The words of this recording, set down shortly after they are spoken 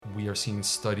we are seeing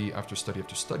study after study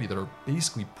after study that are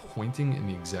basically pointing in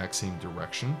the exact same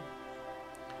direction,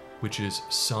 which is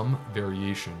some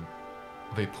variation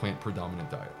of a plant-predominant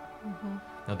diet. Mm-hmm.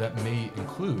 Now, that may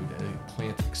include a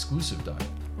plant-exclusive diet,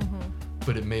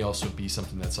 but it may also be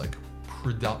something that's like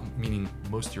meaning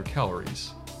most of your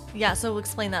calories. Yeah, so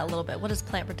explain that a little bit. What does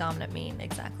plant predominant mean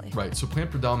exactly? Right, so plant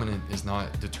predominant is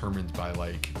not determined by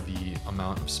like the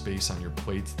amount of space on your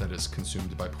plate that is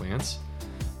consumed by plants,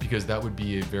 because that would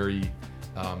be a very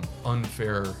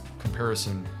unfair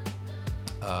comparison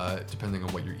depending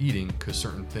on what you're eating, because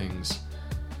certain things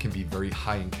can be very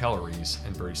high in calories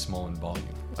and very small in volume.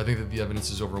 I think that the evidence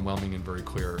is overwhelming and very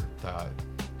clear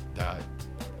that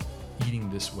eating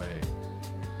this way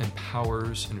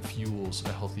empowers and fuels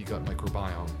a healthy gut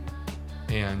microbiome.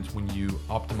 And when you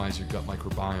optimize your gut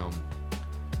microbiome,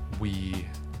 we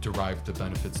derive the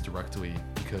benefits directly,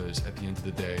 because at the end of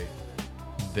the day,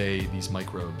 these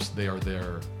microbes, they are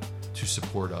there to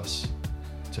support us,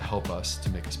 to help us, to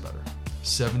make us better.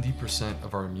 70%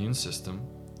 of our immune system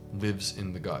lives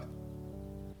in the gut.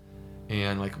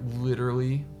 And like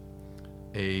literally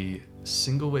a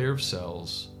single layer of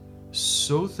cells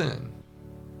so thin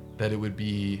that it would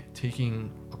be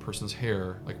taking a person's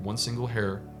hair, like one single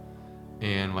hair,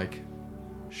 and like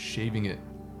shaving it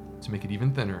to make it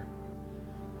even thinner.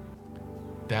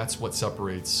 That's what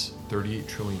separates 38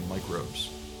 trillion microbes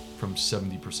from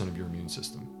 70% of your immune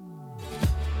system.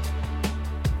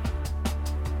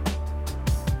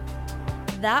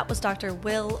 That was Dr.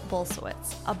 Will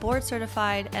Bulsiewicz, a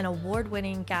board-certified and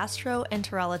award-winning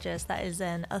gastroenterologist that is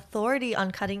an authority on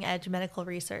cutting-edge medical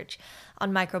research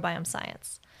on microbiome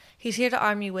science. He's here to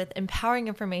arm you with empowering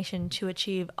information to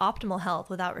achieve optimal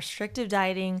health without restrictive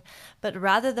dieting, but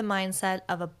rather the mindset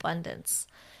of abundance.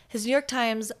 His New York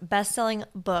Times best-selling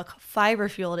book, Fiber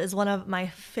Fueled, is one of my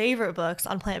favorite books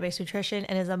on plant-based nutrition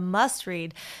and is a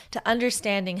must-read to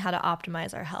understanding how to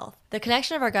optimize our health. The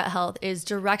connection of our gut health is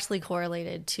directly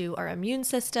correlated to our immune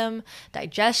system,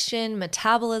 digestion,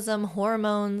 metabolism,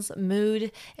 hormones,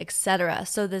 mood, etc.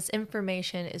 So this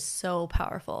information is so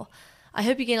powerful. I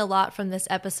hope you gain a lot from this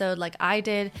episode like I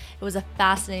did. It was a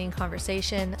fascinating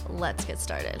conversation. Let's get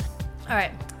started. All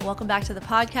right, welcome back to the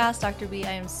podcast, Dr. B.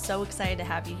 I am so excited to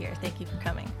have you here. Thank you for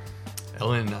coming.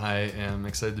 Ellen, I am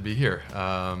excited to be here.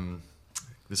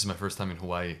 This is my first time in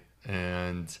Hawaii,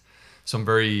 and so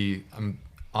I'm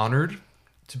honored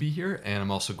to be here, and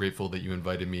I'm also grateful that you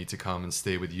invited me to come and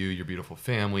stay with you, your beautiful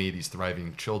family, these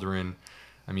thriving children.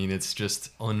 I mean, it's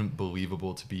just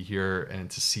unbelievable to be here and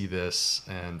to see this,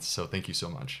 and so thank you so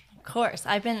much. Of course.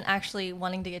 I've been actually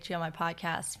wanting to get you on my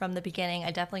podcast from the beginning.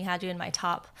 I definitely had you in my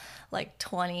top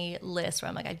 20 list where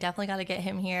I'm like, I definitely got to get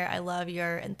him here. I love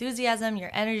your enthusiasm,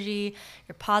 your energy,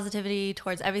 your positivity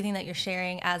towards everything that you're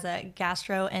sharing as a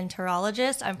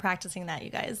gastroenterologist. I'm practicing that,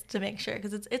 you guys, to make sure,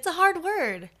 because it's a hard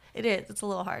word. It is. It's a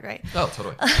little hard, right? Oh,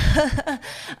 totally.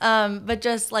 But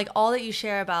just like all that you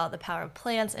share about the power of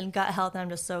plants and gut health, and I'm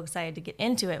just so excited to get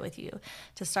into it with you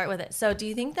to start with it. So do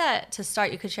you think that to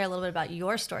start, you could share a little bit about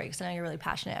your story? Because I know you're really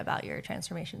passionate about your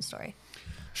transformation story.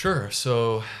 Sure.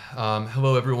 So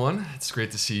hello, everyone. It's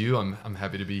great to see you. I'm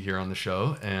happy to be here on the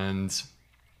show. And,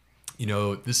 you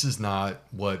know, this is not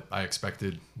what I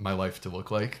expected my life to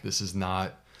look like. This is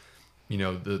not, you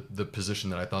know, the position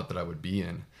that I thought that I would be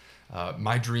in.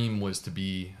 My dream was to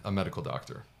be a medical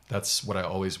doctor. That's what I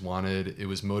always wanted. It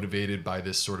was motivated by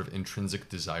this sort of intrinsic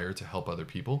desire to help other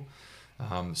people.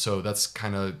 So that's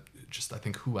kind of just, I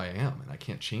think, who I am, and I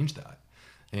can't change that.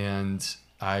 And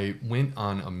I went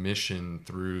on a mission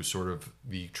through sort of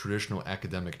the traditional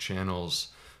academic channels,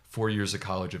 4 years of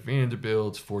college at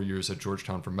Vanderbilt, 4 years at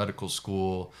Georgetown for medical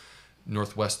school,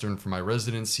 Northwestern for my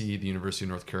residency, the University of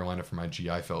North Carolina for my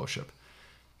GI fellowship.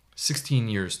 16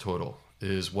 years total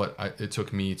is what it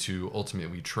took me to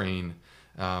ultimately train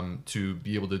to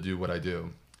be able to do what I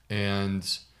do. And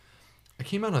I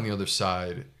came out on the other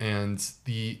side, and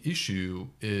the issue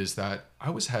is that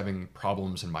I was having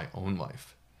problems in my own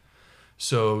life.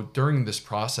 So during this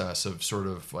process of sort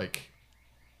of like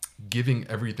giving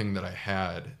everything that I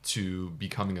had to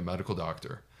becoming a medical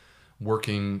doctor,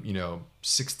 working,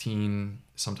 16,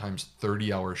 sometimes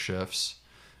 30-hour shifts,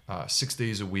 6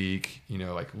 days a week,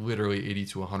 literally 80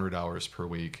 to 100 hours per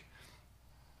week.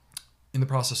 In the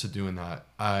process of doing that,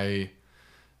 I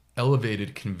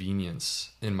elevated convenience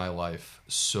in my life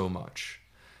so much.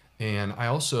 And I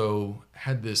also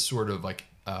had this sort of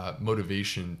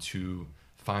motivation to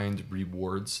find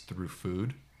rewards through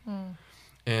food.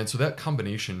 And so that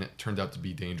combination turned out to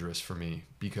be dangerous for me,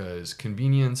 because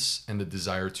convenience and the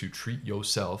desire to treat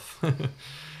yourself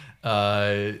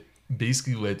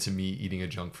basically led to me eating a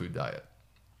junk food diet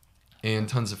and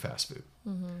tons of fast food.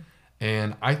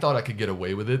 And I thought I could get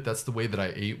away with it. That's the way that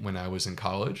I ate when I was in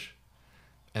college.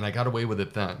 And I got away with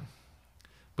it then.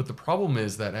 But the problem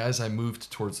is that as I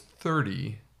moved towards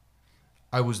 30,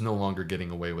 I was no longer getting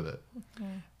away with it.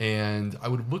 And I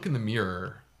would look in the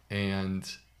mirror and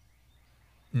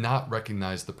not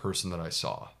recognize the person that I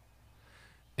saw.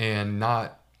 And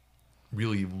not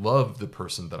really love the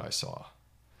person that I saw.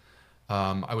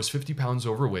 I was 50 pounds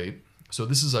overweight. So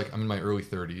this is like, I'm in my early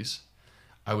 30s.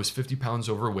 I was 50 pounds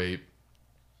overweight,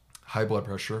 high blood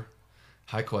pressure,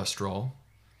 high cholesterol,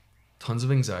 tons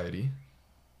of anxiety.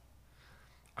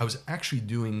 I was actually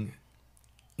doing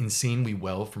insanely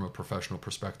well from a professional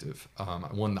perspective. I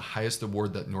won the highest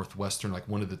award that Northwestern, like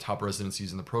one of the top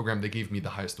residencies in the program, they gave me the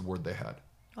highest award they had.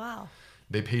 Wow.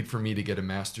 They paid for me to get a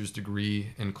master's degree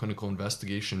in clinical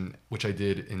investigation, which I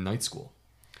did in night school.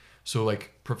 So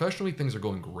like professionally, things are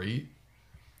going great.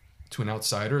 To an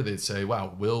outsider, they'd say,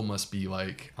 wow, Will must be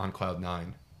like on cloud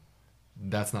nine.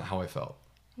 That's not how I felt.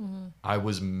 I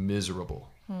was miserable,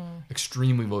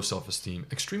 extremely low self-esteem,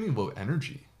 extremely low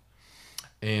energy.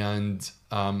 And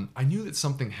I knew that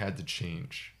something had to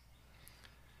change.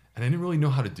 And I didn't really know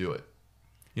how to do it.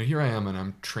 You know, here I am, and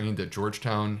I'm trained at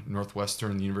Georgetown,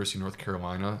 Northwestern, the University of North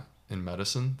Carolina in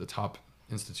medicine, the top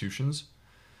institutions.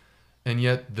 And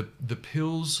yet the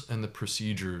pills and the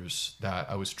procedures that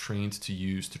I was trained to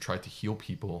use to try to heal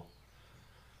people,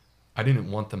 I didn't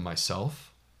want them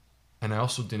myself. And I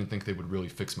also didn't think they would really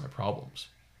fix my problems.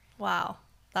 Wow.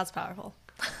 That's powerful.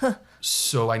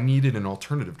 So I needed an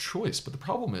alternative choice. But the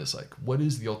problem is, like, what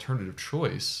is the alternative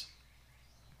choice?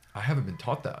 I haven't been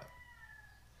taught that.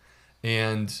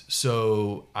 And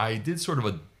so I did sort of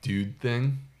a dude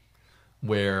thing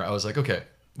where I was like, okay,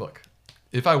 look,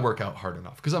 if I work out hard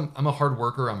enough, because I'm a hard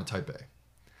worker, I'm a type A.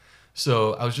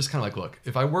 So I was just kind of like, look,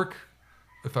 if I work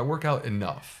out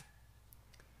enough,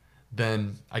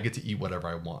 then I get to eat whatever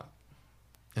I want.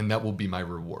 And that will be my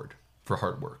reward for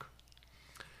hard work.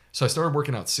 So I started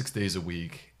working out 6 days a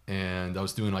week, and I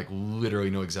was doing, like, literally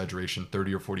no exaggeration,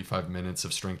 30 or 45 minutes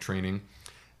of strength training.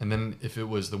 And then if it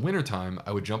was the wintertime,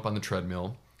 I would jump on the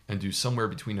treadmill and do somewhere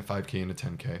between a 5K and a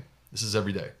 10K. This is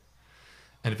every day.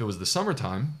 And if it was the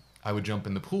summertime, I would jump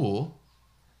in the pool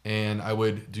and I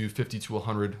would do 50 to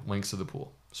 100 lengths of the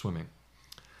pool, swimming.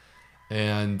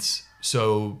 And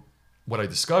so what I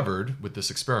discovered with this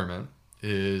experiment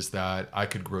is that I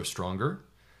could grow stronger,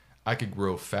 I could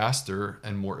grow faster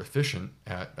and more efficient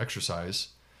at exercise,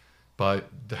 but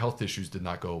the health issues did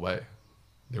not go away.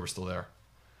 They were still there.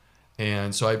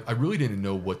 And so I really didn't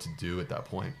know what to do at that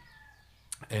point.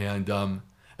 And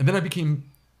then I became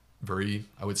very,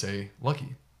 I would say,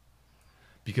 lucky.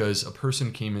 Because a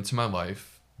person came into my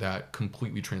life that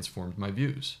completely transformed my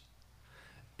views.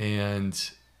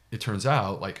 And it turns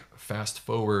out, like, fast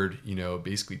forward,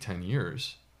 basically 10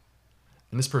 years,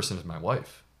 and this person is my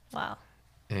wife. Wow.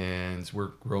 And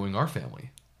we're growing our family.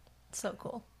 So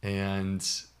cool.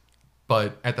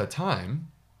 But at that time,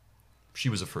 she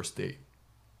was a first date.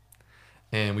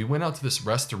 And we went out to this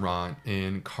restaurant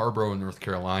in Carborough, North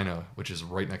Carolina, which is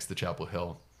right next to Chapel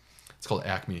Hill. It's called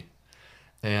Acme.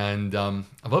 And I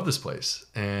love this place.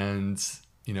 And,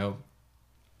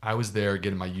 I was there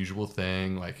getting my usual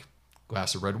thing, like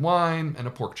glass of red wine and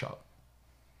a pork chop.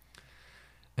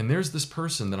 And there's this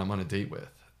person that I'm on a date with.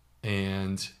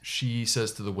 And she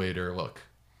says to the waiter, look,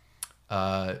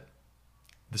 the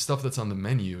stuff that's on the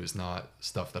menu is not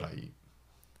stuff that I eat.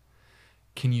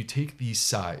 Can you take these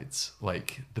sides,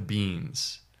 like the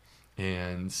beans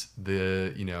and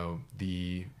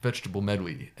the vegetable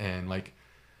medley, and like,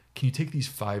 can you take these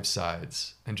 5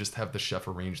 sides and just have the chef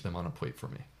arrange them on a plate for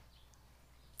me?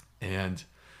 And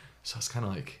so I was kind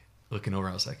of like looking over,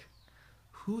 I was like,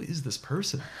 who is this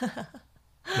person that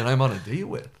I'm on a date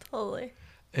with? Totally.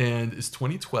 And it's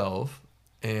 2012,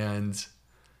 and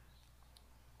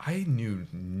I knew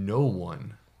no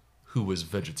one who was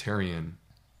vegetarian,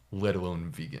 let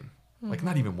alone vegan. Like,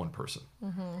 not even one person.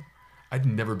 I'd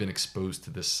never been exposed to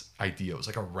this idea. It was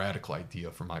like a radical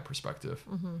idea from my perspective.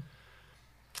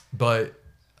 But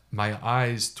my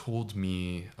eyes told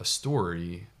me a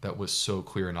story that was so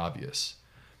clear and obvious.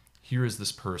 Here is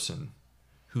this person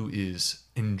who is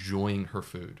enjoying her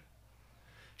food.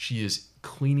 She is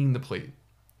cleaning the plate.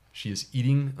 She is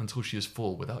eating until she is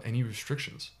full without any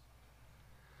restrictions.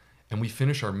 And we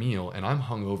finish our meal, and I'm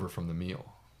hungover from the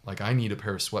meal. Like, I need a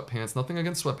pair of sweatpants. Nothing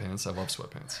against sweatpants. I love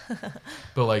sweatpants.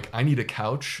 But, like, I need a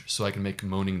couch so I can make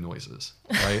moaning noises,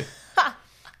 right?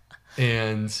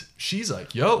 And she's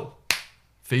like, yo,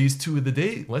 phase 2 of the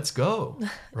date. Let's go,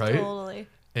 right? Totally.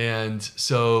 And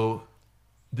so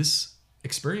this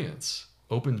experience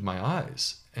opened my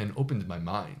eyes and opened my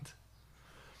mind.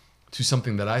 to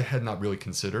something that I had not really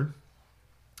considered,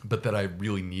 but that I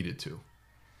really needed to.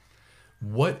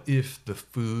 What if the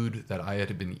food that I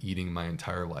had been eating my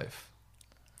entire life,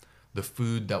 the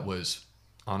food that was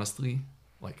honestly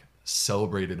like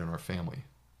celebrated in our family,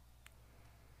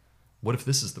 what if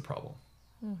this is the problem?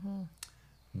 Mm-hmm.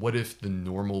 What if the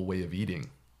normal way of eating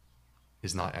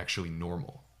is not actually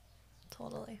normal?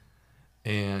 Totally.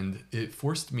 And it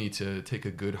forced me to take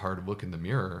a good hard look in the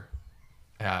mirror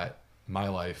at my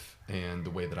life and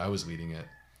the way that I was leading it.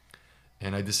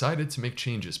 And I decided to make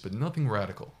changes, but nothing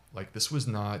radical. Like, this was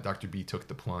not Dr. B took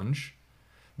the plunge.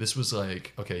 This was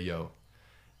like, okay,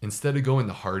 instead of going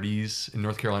to Hardee's, in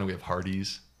North Carolina we have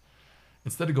Hardee's.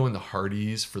 Instead of going to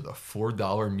Hardee's for the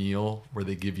 $4 meal where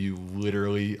they give you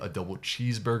literally a double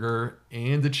cheeseburger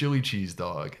and a chili cheese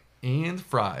dog and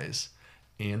fries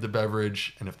and a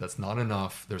beverage, and if that's not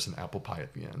enough, there's an apple pie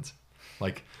at the end.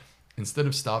 Like, instead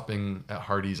of stopping at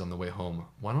Hardee's on the way home,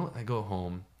 why don't I go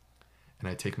home and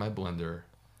I take my blender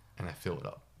and I fill it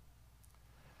up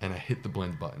and I hit the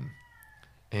blend button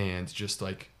and just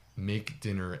like make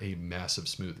dinner a massive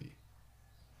smoothie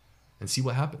and see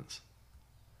what happens.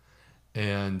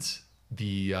 And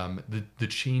the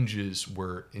changes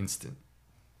were instant.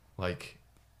 Like,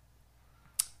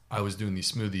 I was doing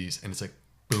these smoothies and it's like,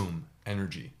 boom,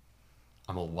 energy.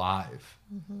 I'm alive.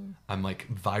 Mm-hmm. I'm like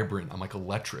vibrant. I'm like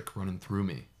electric running through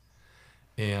me.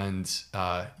 And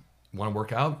want to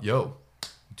work out?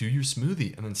 Do your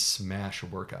smoothie and then smash a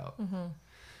workout.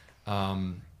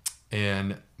 Mm-hmm.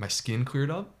 And my skin cleared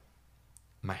up.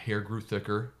 My hair grew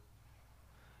thicker.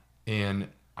 And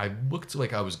I looked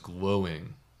like I was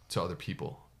glowing to other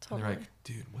people. Totally. And they're like,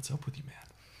 dude, what's up with you, man?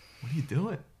 What are you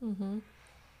doing? Mm-hmm.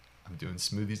 I'm doing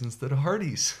smoothies instead of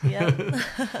Hardee's.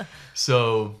 Yep.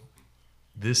 So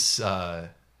this,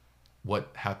 what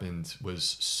happened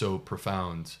was so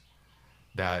profound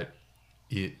that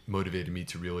it motivated me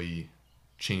to really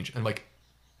change. And like,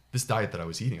 this diet that I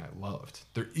was eating, I loved.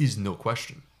 There is no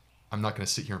question. I'm not going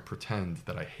to sit here and pretend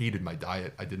that I hated my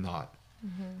diet. I did not.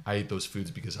 Mm-hmm. I ate those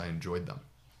foods because I enjoyed them.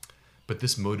 But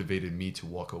this motivated me to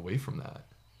walk away from that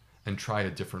and try a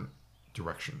different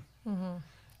direction. Mm-hmm.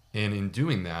 And in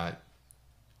doing that,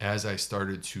 as I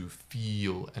started to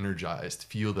feel energized,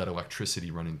 feel that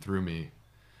electricity running through me,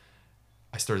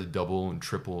 I started to double and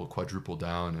triple, quadruple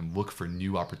down and look for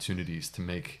new opportunities to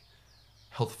make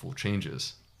healthful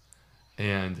changes.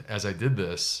 And as I did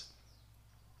this,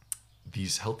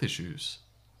 these health issues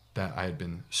that I had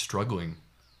been struggling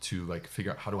to like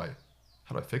figure out how do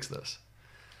I fix this?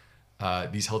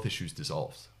 These health issues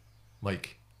dissolved.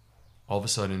 Like, all of a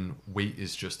sudden, weight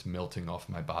is just melting off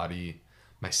my body.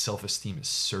 My self-esteem is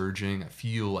surging. I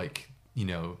feel like,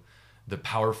 the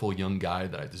powerful young guy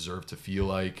that I deserve to feel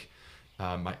like.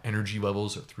 My energy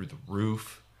levels are through the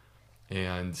roof.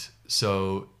 And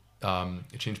so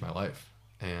it changed my life.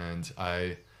 And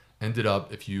I ended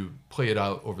up, if you play it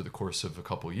out over the course of a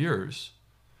couple of years,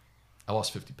 I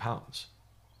lost 50 pounds.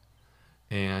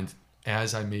 And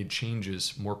as I made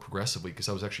changes more progressively, because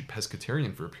I was actually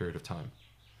pescatarian for a period of time,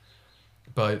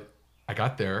 but I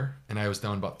got there and I was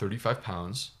down about 35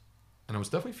 pounds and I was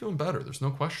definitely feeling better. There's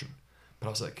no question. But I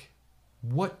was like,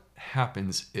 what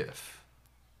happens if?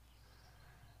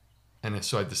 And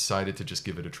so I decided to just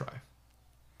give it a try.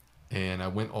 And I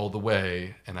went all the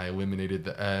way and I eliminated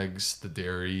the eggs, the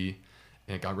dairy,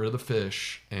 and got rid of the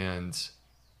fish. And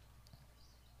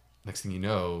next thing you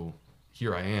know,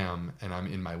 here I am, and I'm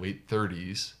in my late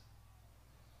 30s,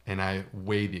 and I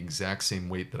weigh the exact same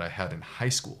weight that I had in high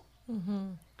school. Mm-hmm.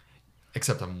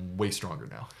 Except I'm way stronger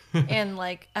now. And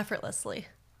like effortlessly.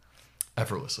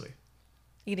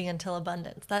 Eating until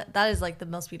abundance. That is like the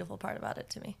most beautiful part about it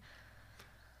to me.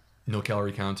 No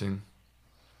calorie counting.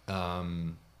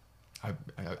 I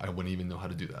wouldn't even know how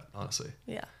to do that, honestly.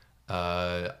 Yeah.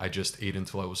 I just ate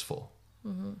until I was full.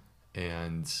 Mm-hmm.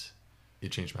 And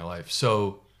it changed my life.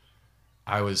 So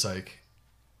I was like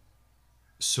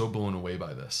so blown away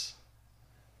by this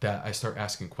that I start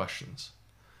asking questions.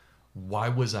 Why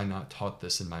was I not taught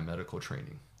this in my medical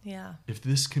training? Yeah. If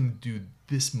this can do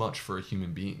this much for a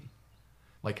human being,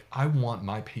 like, I want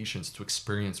my patients to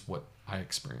experience what I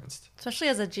experienced. Especially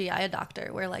as a GI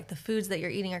doctor, where like the foods that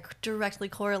you're eating are directly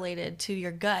correlated to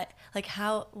your gut. Like,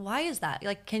 why is that?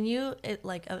 Like, can you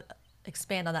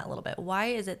expand on that a little bit? Why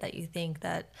is it that you think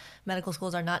that medical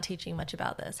schools are not teaching much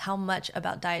about this? How much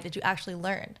about diet did you actually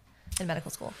learn in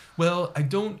medical school? Well, I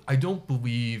don't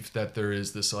believe that there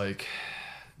is this like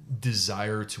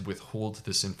desire to withhold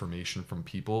this information from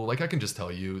people. Like, I can just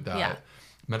tell you that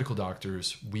medical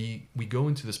doctors, we go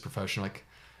into this profession, like,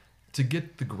 to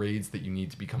get the grades that you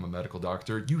need to become a medical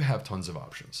doctor, you have tons of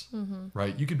options, mm-hmm.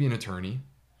 right? You could be an attorney.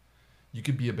 You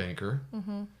could be a banker,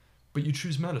 but you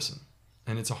choose medicine.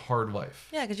 And it's a hard life.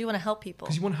 Yeah, because you want to help people.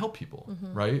 Because you want to help people,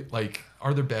 right? Like,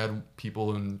 are there bad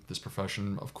people in this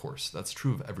profession? Of course. That's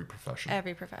true of every profession.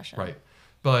 Every profession. Right.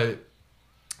 But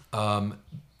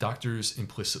doctors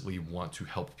implicitly want to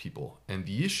help people. And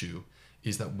the issue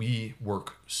is that we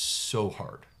work so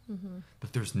hard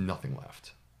that there's nothing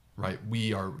left, right?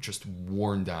 We are just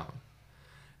worn down.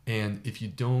 And if you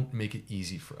don't make it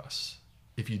easy for us,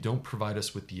 if you don't provide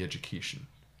us with the education,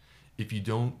 if you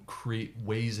don't create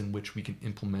ways in which we can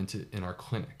implement it in our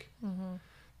clinic,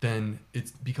 then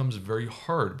it becomes very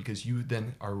hard, because you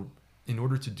then are, in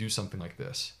order to do something like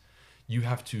this, you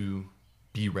have to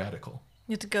be radical.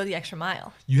 You have to go the extra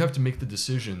mile. You have to make the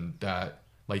decision that,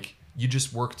 like, you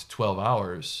just worked 12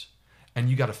 hours and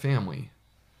you got a family.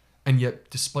 And yet,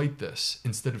 despite this,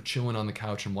 instead of chilling on the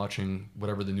couch and watching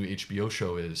whatever the new HBO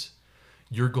show is,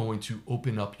 you're going to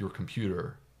open up your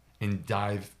computer and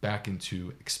dive back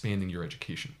into expanding your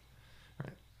education.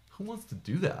 Right? Who wants to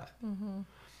do that?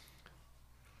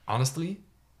 Honestly,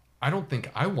 I don't think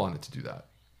I wanted to do that,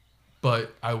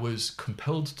 but I was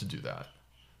compelled to do that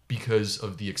because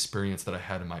of the experience that I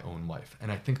had in my own life.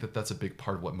 And I think that that's a big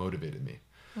part of what motivated me.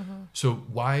 So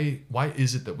why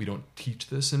is it that we don't teach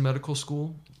this in medical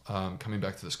school? Coming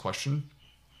back to this question,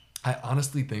 I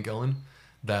honestly think, Ellen,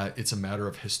 that it's a matter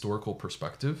of historical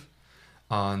perspective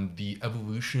on the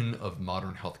evolution of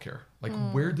modern healthcare. Like,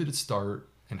 where did it start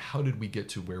and how did we get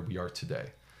to where we are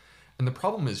today? And the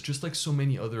problem is, just like so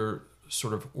many other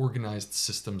sort of organized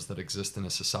systems that exist in a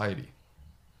society,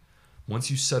 once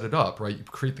you set it up, right, you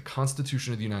create the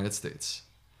Constitution of the United States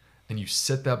and you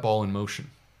set that ball in motion,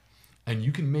 and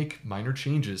you can make minor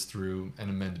changes through an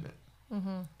amendment.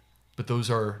 But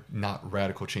those are not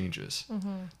radical changes.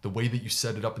 The way that you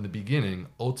set it up in the beginning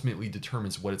ultimately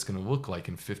determines what it's going to look like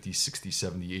in 50, 60,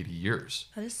 70, 80 years.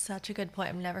 That is such a good point.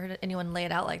 I've never heard anyone lay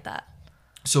it out like that.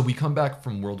 So we come back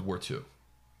from World War II.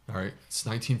 All right, it's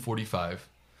 1945.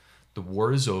 The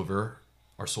war is over.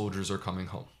 Our soldiers are coming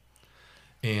home.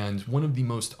 And one of the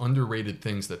most underrated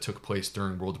things that took place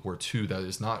during World War II that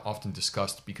is not often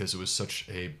discussed because it was such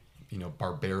a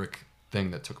barbaric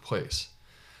thing that took place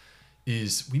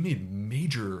is we made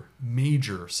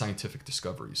major scientific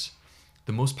discoveries,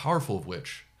 the most powerful of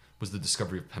which was the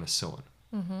discovery of penicillin.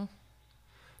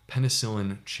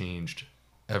 Penicillin changed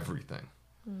everything.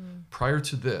 Prior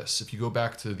to this, if you go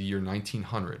back to the year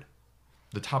 1900,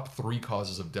 the top 3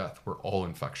 causes of death were all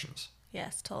infections.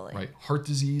 Yes, totally. Right? Heart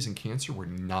disease and cancer were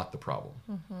not the problem.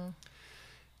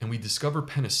 And we discover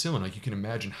penicillin. Like, you can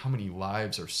imagine how many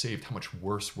lives are saved, how much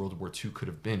worse World War II could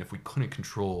have been if we couldn't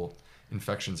control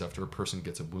infections after a person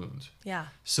gets a wound. Yeah.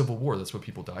 Civil War, that's what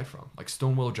people died from. Like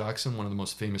Stonewall Jackson, one of the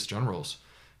most famous generals.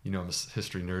 You know, I'm a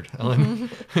history nerd, Ellen.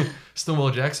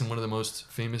 Stonewall Jackson, one of the most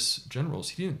famous generals.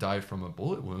 He didn't die from a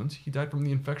bullet wound. He died from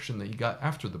the infection that he got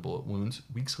after the bullet wound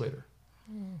weeks later.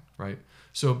 Right?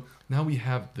 So now we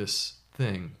have this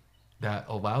thing that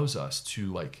allows us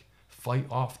to, like, fight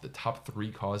off the top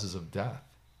 3 causes of death.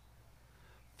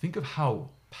 Think of how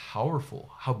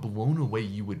powerful, how blown away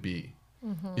you would be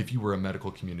if you were a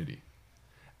medical community.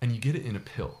 And you get it in a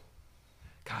pill.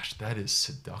 Gosh, that is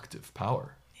seductive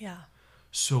power. Yeah.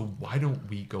 So why don't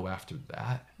we go after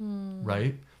that,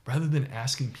 right? Rather than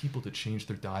asking people to change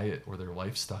their diet or their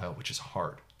lifestyle, which is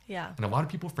hard. Yeah. And a lot of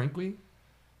people, frankly,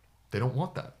 they don't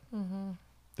want that.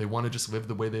 They want to just live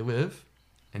the way they live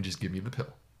and just give me the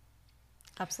pill.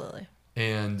 Absolutely.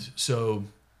 And so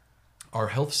our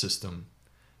health system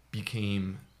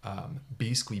became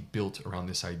basically built around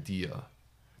this idea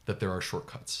that there are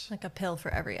shortcuts. Like a pill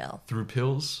for every ill. Through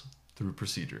pills, through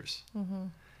procedures.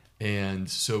 And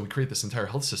so we create this entire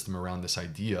health system around this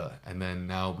idea. And then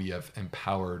now we have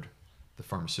empowered the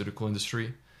pharmaceutical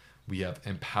industry. We have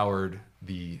empowered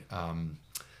the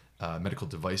medical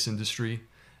device industry.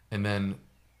 And then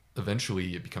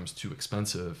eventually it becomes too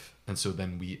expensive. And so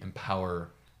then we empower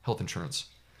health insurance.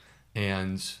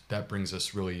 And that brings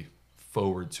us really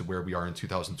forward to where we are in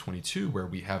 2022, where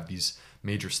we have these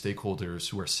major stakeholders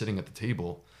who are sitting at the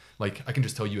table. Like, I can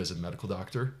just tell you as a medical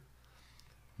doctor,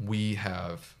 we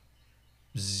have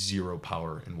zero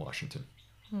power in Washington.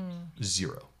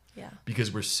 Zero. Yeah.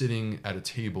 Because we're sitting at a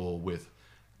table with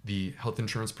the health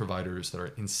insurance providers that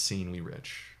are insanely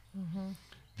rich,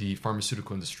 the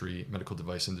pharmaceutical industry, medical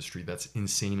device industry that's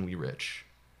insanely rich.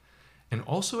 And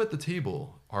also at the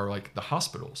table are, like, the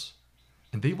hospitals.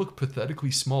 And they look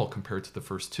pathetically small compared to the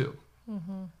first 2.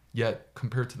 Yet,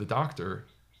 compared to the doctor,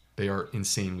 they are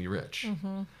insanely rich.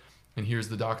 And here's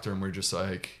the doctor, and we're just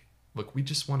like, look, we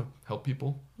just want to help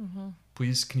people.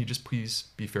 Please, can you just please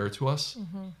be fair to us?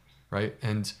 Right?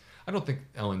 And I don't think,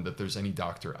 Ellen, that there's any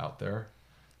doctor out there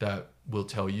that will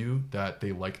tell you that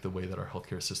they like the way that our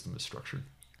healthcare system is structured.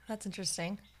 That's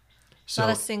interesting. So,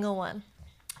 not a single one.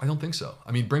 I don't think so.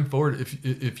 I mean, bring forward,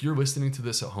 if you're listening to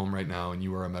this at home right now and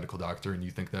you are a medical doctor and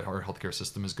you think that our healthcare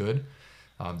system is good,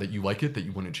 that you like it, that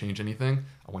you wouldn't change anything,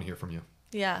 I want to hear from you.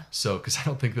 Yeah. So, because I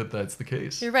don't think that that's the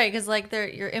case. You're right, because like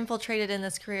you're infiltrated in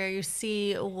this career. You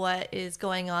see what is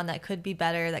going on that could be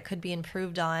better, that could be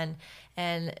improved on,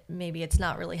 and maybe it's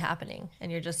not really happening,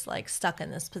 and you're just like stuck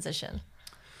in this position.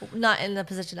 Not in the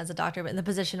position as a doctor, but in the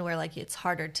position where like it's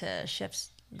harder to shift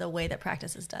the way that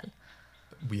practice is done.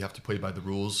 We have to play by the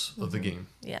rules of the game.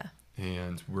 Yeah.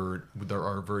 And there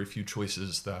are very few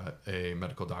choices that a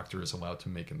medical doctor is allowed to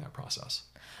make in that process.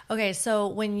 Okay, so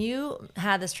when you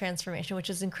had this transformation, which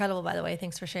is incredible, by the way,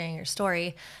 thanks for sharing your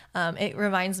story. It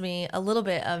reminds me a little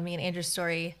bit of me and Andrew's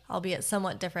story, albeit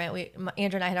somewhat different.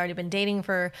 Andrew and I had already been dating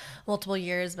for multiple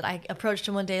years, but I approached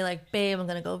him one day like, babe, I'm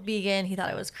going to go vegan. He thought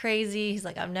I was crazy. He's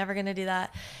like, I'm never going to do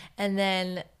that. And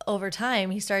then over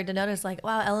time, he started to notice like,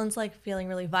 wow, Ellen's like feeling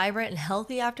really vibrant and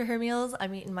healthy after her meals.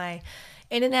 I'm eating my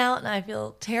In-N-Out and I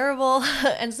feel terrible.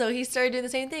 And so he started doing the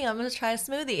same thing. I'm going to try a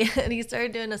smoothie. And he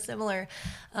started doing a similar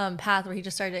path where he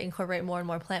just started to incorporate more and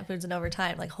more plant foods, and over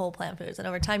time, like whole plant foods. And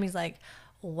over time, he's like,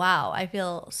 wow, I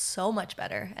feel so much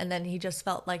better. And then he just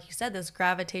felt, like you said, this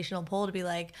gravitational pull to be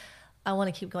like, I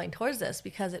want to keep going towards this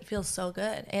because it feels so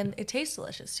good. And it tastes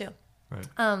delicious too.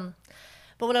 Right.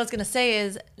 But what I was going to say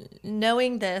is,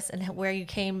 knowing this and where you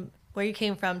came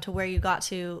from to where you got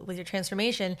to with your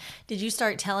transformation, did you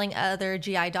start telling other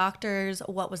GI doctors?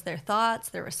 What was their thoughts,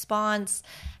 their response?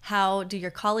 How do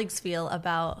your colleagues feel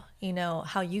about,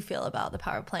 how you feel about the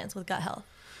power of plants with gut health?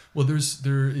 Well, there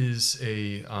is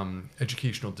a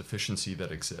educational deficiency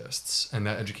that exists, and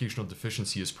that educational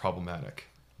deficiency is problematic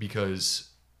because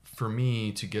for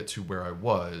me to get to where I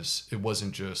was, it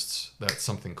wasn't just that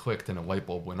something clicked and a light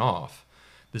bulb went off.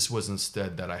 This was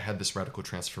instead that I had this radical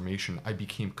transformation. I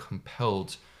became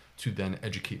compelled to then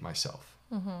educate myself.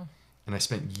 Mm-hmm. And I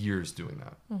spent years doing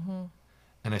that. Mm-hmm.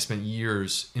 And I spent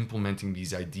years implementing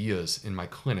these ideas in my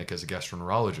clinic as a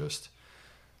gastroenterologist,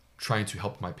 trying to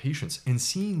help my patients and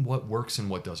seeing what works and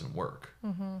what doesn't work.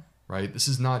 Mm-hmm. Right? This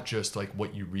is not just like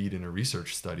what you read in a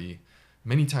research study.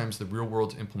 Many times the real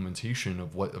world implementation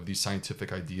of these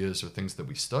scientific ideas or things that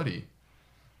we study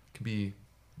can be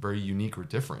very unique or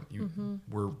different.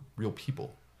 We're real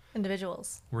people. We're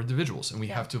individuals, and we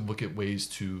have to look at ways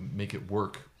to make it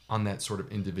work on that sort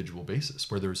of individual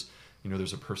basis where there's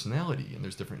a personality and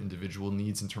there's different individual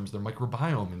needs in terms of their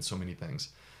microbiome and so many things.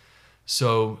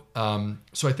 So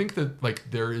I think that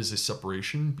like there is a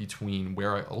separation between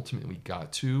where I ultimately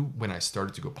got to when I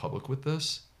started to go public with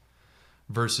this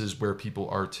versus where people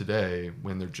are today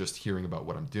when they're just hearing about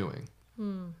what I'm doing.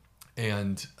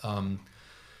 And,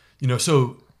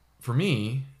 so for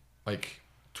me, like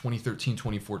 2013,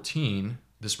 2014,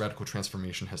 this radical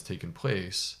transformation has taken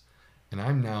place. And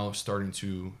I'm now starting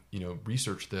to,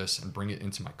 research this and bring it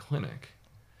into my clinic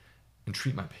and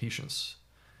treat my patients.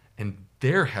 And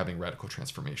they're having radical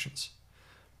transformations.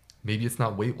 Maybe it's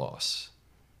not weight loss.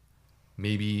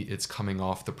 Maybe it's coming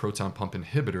off the proton pump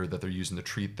inhibitor that they're using to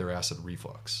treat their acid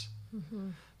reflux. Mm-hmm.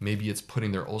 Maybe it's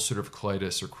putting their ulcerative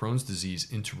colitis or Crohn's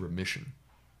disease into remission.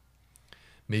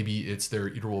 Maybe it's their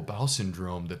irritable bowel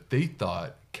syndrome that they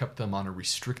thought kept them on a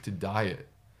restricted diet,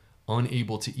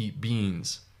 unable to eat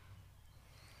beans.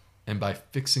 And by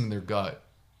fixing their gut,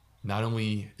 not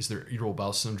only is their irritable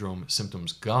bowel syndrome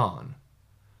symptoms gone,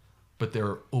 but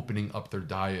they're opening up their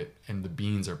diet and the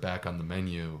beans are back on the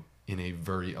menu in a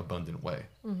very abundant way.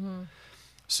 Mm-hmm.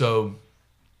 So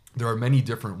there are many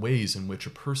different ways in which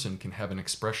a person can have an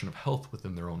expression of health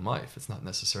within their own life. It's not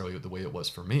necessarily the way it was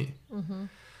for me. Mm-hmm.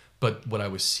 But what I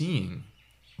was seeing,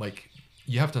 like,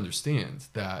 you have to understand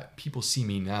that people see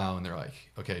me now and they're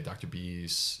like, okay, Dr.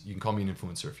 B's, you can call me an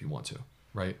influencer if you want to,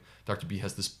 right? Dr. B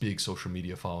has this big social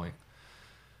media following.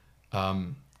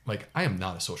 Like, I am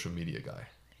not a social media guy.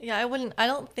 Yeah,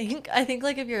 I think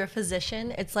like if you're a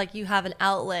physician, it's like you have an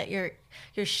outlet. You're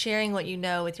sharing what you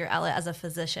know with your outlet as a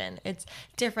physician. It's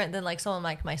different than like someone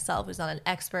like myself who's not an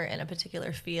expert in a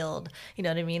particular field. You know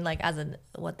what I mean? Like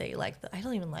what they like. I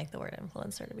don't even like the word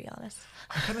influencer, to be honest.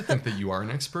 I kind of think that you are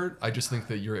an expert. I just think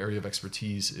that your area of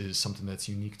expertise is something that's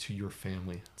unique to your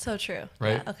family. So true.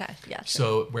 Right? Yeah, okay. Yeah. True.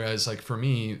 So whereas like for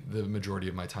me, the majority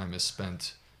of my time is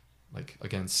spent like,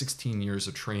 again, 16 years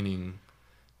of training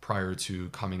prior to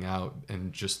coming out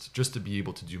and just to be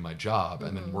able to do my job, mm-hmm.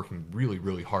 and then working really,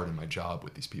 really hard in my job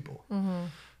with these people. Mm-hmm.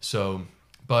 So,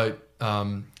 but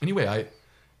anyway,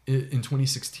 in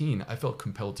 2016, I felt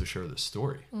compelled to share this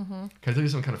story. Mm-hmm. Can I tell you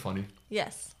something kind of funny?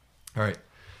 Yes. All right.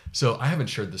 So I haven't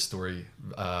shared this story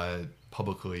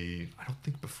publicly, I don't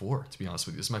think before, to be honest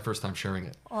with you. This is my first time sharing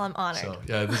it. Well, I'm honored. So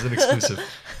yeah, this is an exclusive.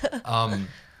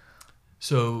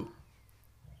 So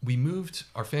we moved,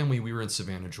 our family, we were in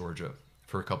Savannah, Georgia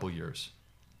for a couple years.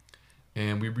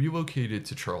 And we relocated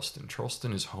to Charleston.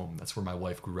 Charleston is home. That's where my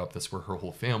wife grew up. That's where her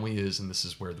whole family is. And this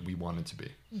is where we wanted to be.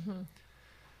 Mm-hmm.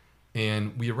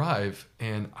 And we arrive,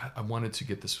 and I wanted to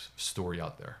get this story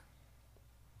out there.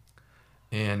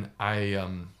 And I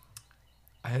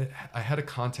had a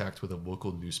contact with a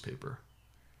local newspaper.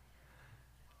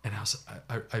 And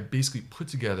I basically put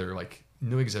together, like,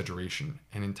 no exaggeration,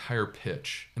 an entire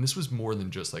pitch. And this was more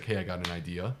than just like, hey, I got an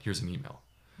idea. Here's an email.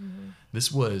 Mm-hmm.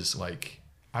 This was like,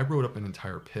 I wrote up an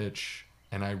entire pitch,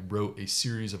 and I wrote a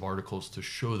series of articles to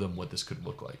show them what this could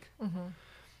look like. Mm-hmm.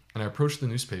 And I approached the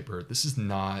newspaper. This is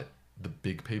not the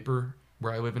big paper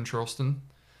where I live in Charleston.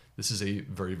 This is a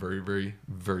very, very, very,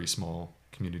 very small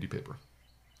community paper.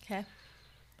 Okay.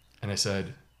 And I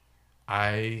said,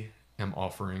 I am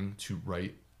offering to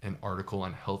write an article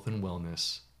on health and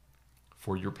wellness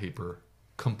for your paper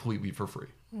completely for free.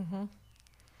 Mm-hmm.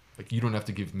 Like, you don't have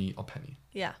to give me a penny.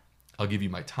 Yeah. I'll give you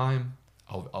my time.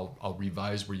 I'll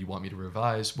revise where you want me to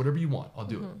revise. Whatever you want, I'll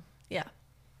do it. Yeah.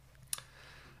 And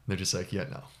they're just like, yeah,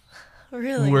 no.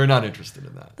 Really? We're not interested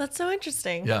in that. That's so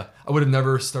interesting. Yeah. I would have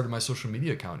never started my social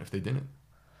media account if they didn't.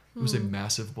 It was a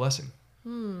massive blessing.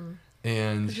 And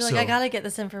you're like, I got to get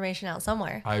this information out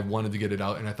somewhere. I wanted to get it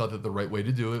out, and I thought that the right way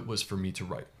to do it was for me to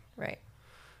write. Right.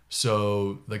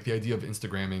 So, like, the idea of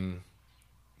Instagramming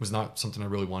was not something I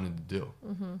really wanted to do.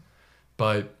 Mm-hmm.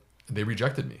 But they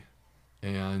rejected me.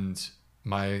 And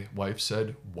my wife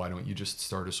said, why don't you just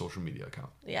start a social media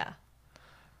account? Yeah.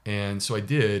 And so I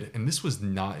did, and this was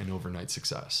not an overnight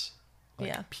success. Like,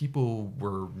 yeah. People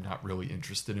were not really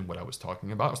interested in what I was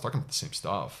talking about. I was talking about the same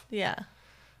stuff. Yeah.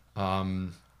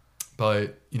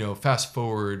 But, you know, fast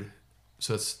forward,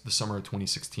 so that's the summer of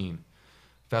 2016.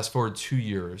 Fast forward 2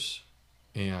 years,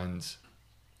 and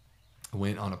I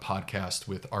went on a podcast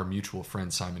with our mutual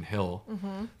friend Simon Hill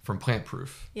from Plant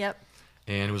Proof. Yep.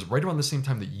 And it was right around the same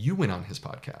time that you went on his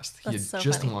podcast. He had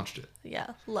just launched it. Yeah,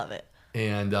 love it.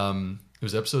 And it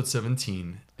was episode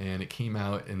 17, and it came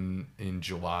out in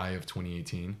July of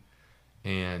 2018,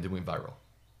 and it went viral.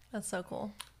 That's so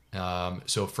cool.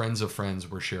 So friends of friends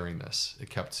were sharing this. It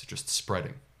kept just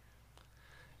spreading.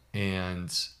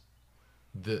 And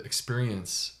the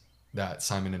experience that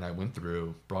Simon and I went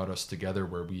through brought us together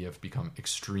where we have become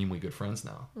extremely good friends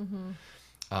now.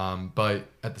 Mm-hmm. But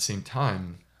at the same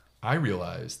time, I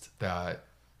realized that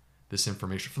this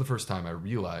information, for the first time, I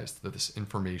realized that this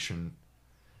information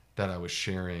that I was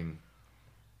sharing,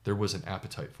 there was an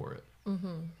appetite for it.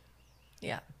 Mm-hmm.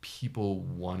 Yeah. People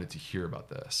wanted to hear about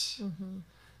this. Mm-hmm.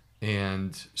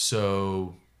 And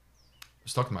so I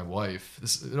was talking to my wife.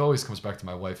 It always comes back to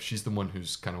my wife. She's the one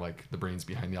who's kind of like the brains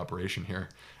behind the operation here.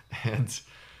 And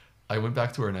I went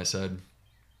back to her and I said,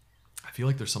 I feel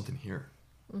like there's something here.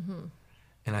 Mm-hmm.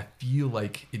 And I feel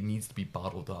like it needs to be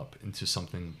bottled up into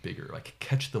something bigger, like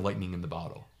catch the lightning in the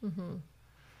bottle. Mm-hmm.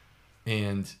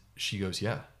 And she goes,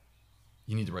 yeah,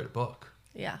 you need to write a book.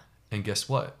 Yeah. And guess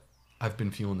what? I've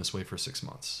been feeling this way for 6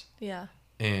 months. Yeah.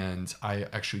 And I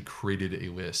actually created a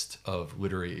list of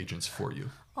literary agents for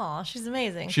you. Aw, she's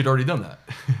amazing. She'd already done that.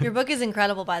 Your book is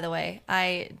incredible, by the way.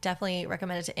 I definitely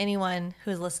recommend it to anyone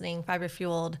who's listening. Fiber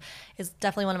Fueled is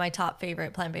definitely one of my top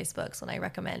favorite plant-based books when I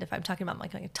recommend. If I'm talking about my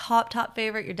top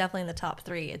favorite, you're definitely in the top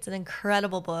 3. It's an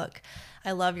incredible book.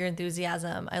 I love your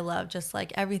enthusiasm. I love just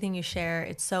like everything you share.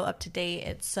 It's so up to date.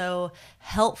 It's so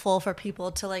helpful for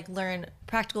people to like learn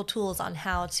practical tools on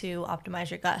how to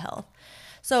optimize your gut health.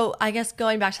 So I guess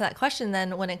going back to that question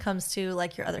then, when it comes to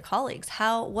like your other colleagues,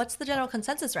 what's the general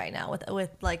consensus right now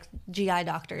with like GI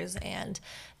doctors and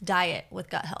diet with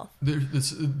gut health?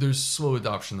 There's slow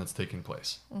adoption that's taking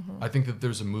place. Mm-hmm. I think that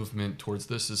there's a movement towards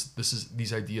this.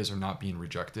 These ideas are not being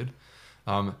rejected.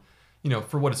 You know,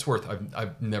 for what it's worth,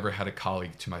 I've never had a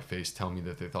colleague to my face tell me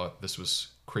that they thought this was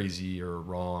crazy or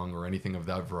wrong or anything of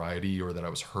that variety, or that I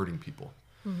was hurting people.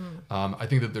 Mm-hmm. I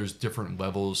think that there's different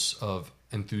levels of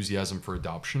enthusiasm for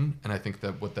adoption, and I think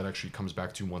that what that actually comes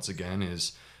back to once again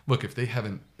is, look, if they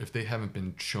haven't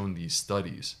been shown these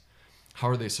studies, how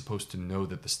are they supposed to know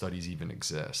that the studies even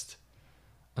exist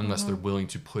unless they're willing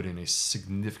to put in a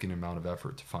significant amount of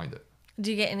effort to find it?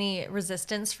 Do you get any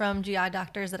resistance from GI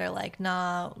doctors that are like,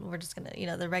 nah, we're just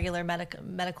gonna, the regular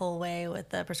medical way with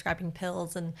the prescribing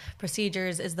pills and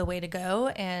procedures is the way to go,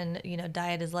 and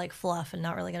diet is like fluff and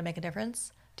not really gonna make a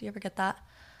difference? Do you ever get that?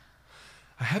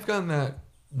 I have gotten that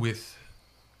with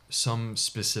some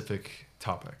specific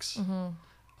topics.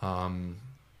 Mm-hmm.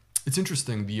 it's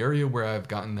interesting. The area where I've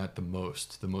gotten that the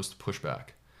most pushback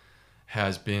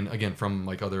has been, again, from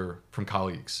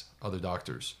colleagues, other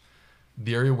doctors.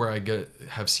 The area where I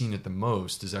have seen it the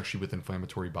most is actually with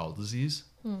inflammatory bowel disease,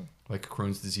 like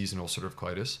Crohn's disease and ulcerative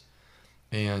colitis.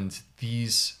 And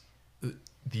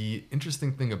the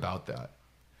interesting thing about that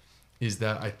is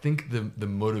that I think the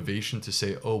motivation to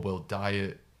say, oh, well,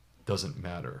 diet doesn't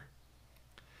matter,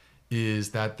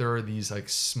 is that there are these like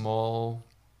small,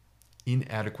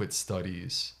 inadequate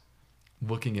studies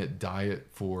looking at diet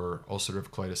for ulcerative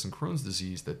colitis and Crohn's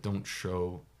disease that don't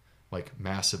show like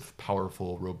massive,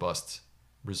 powerful, robust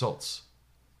results.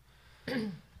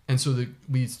 And so that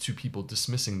leads to people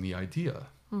dismissing the idea.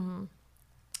 Mm-hmm.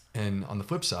 And on the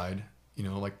flip side,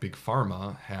 like Big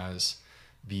Pharma has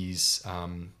these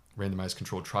randomized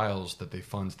controlled trials that they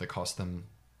fund that cost them,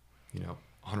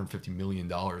 $150 million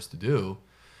to do,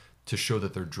 to show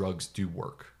that their drugs do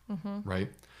work, right?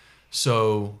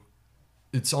 So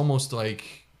it's almost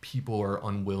like people are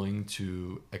unwilling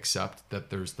to accept that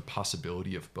there's the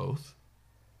possibility of both,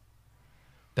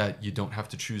 that you don't have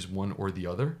to choose one or the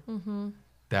other,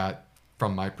 that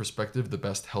from my perspective, the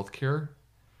best healthcare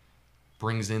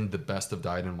brings in the best of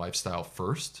diet and lifestyle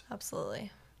first.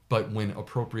 Absolutely. But when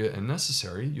appropriate and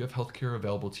necessary, you have healthcare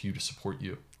available to you to support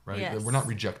you, right? Yes. We're not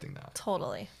rejecting that.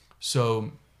 Totally.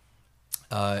 So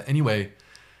anyway,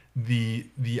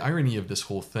 the irony of this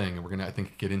whole thing, and we're going to, I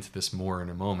think, get into this more in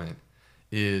a moment,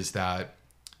 is that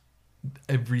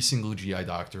every single GI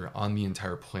doctor on the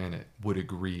entire planet would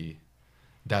agree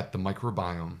that the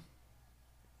microbiome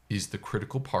is the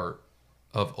critical part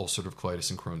of ulcerative colitis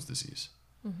and Crohn's disease.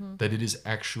 That it is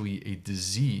actually a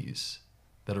disease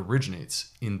that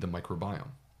originates in the microbiome.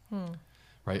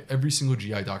 Right? Every single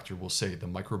GI doctor will say the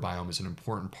microbiome is an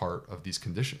important part of these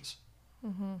conditions.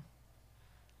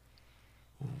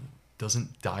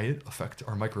 Doesn't diet affect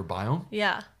our microbiome?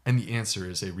 Yeah. And the answer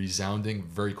is a resounding,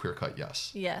 very clear-cut yes.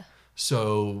 Yeah.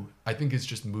 So I think it's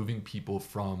just moving people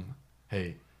from,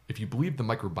 hey, if you believe the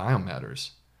microbiome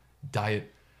matters,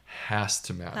 diet has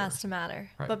to matter. Has to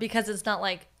matter. Right. But because it's not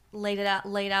like laid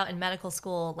out in medical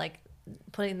school, like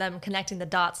connecting the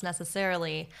dots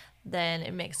necessarily, then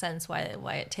it makes sense why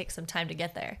it takes some time to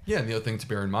get there. Yeah, and the other thing to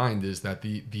bear in mind is that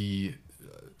the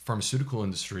pharmaceutical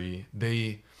industry,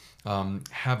 they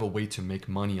have a way to make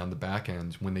money on the back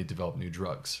end when they develop new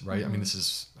drugs, right? I mean, this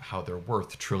is how they're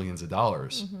worth trillions of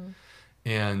dollars.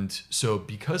 And so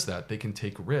because that, they can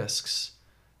take risks,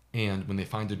 and when they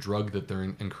find a drug that they're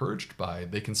encouraged by,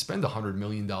 they can spend $100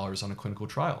 million on a clinical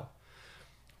trial.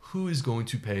 Who is going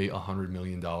to pay $100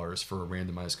 million for a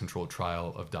randomized controlled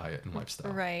trial of diet and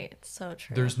lifestyle? Right. So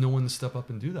true. There's no one to step up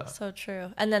and do that. So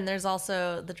true. And then there's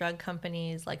also the drug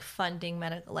companies funding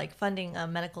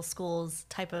medical schools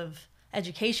type of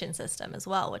education system as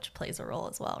well, which plays a role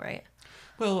as well, right?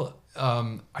 Well,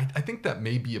 I think that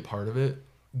may be a part of it.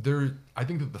 I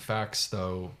think that the facts,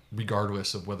 though,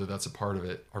 regardless of whether that's a part of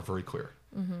it, are very clear.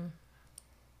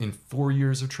 In 4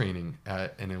 years of training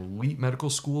at an elite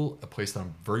medical school, a place that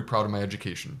I'm very proud of my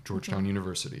education, Georgetown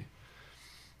University.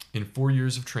 In 4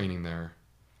 years of training there,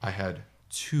 I had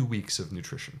 2 weeks of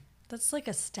nutrition. That's like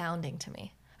astounding to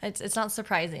me. It's not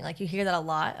surprising. Like you hear that a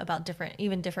lot about different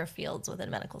fields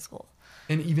within medical school.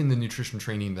 And even the nutrition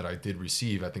training that I did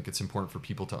receive, I think it's important for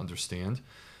people to understand.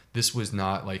 This was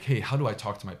not like, hey, how do I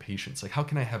talk to my patients? Like, how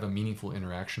can I have a meaningful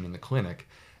interaction in the clinic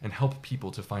and help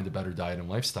people to find a better diet and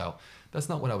lifestyle? That's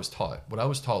not what I was taught. What I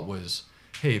was taught was,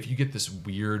 hey, if you get this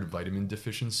weird vitamin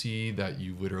deficiency that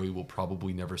you literally will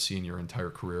probably never see in your entire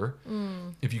career,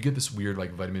 if you get this weird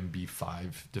like vitamin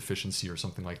B5 deficiency or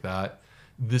something like that,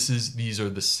 these are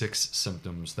the 6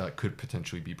 symptoms that could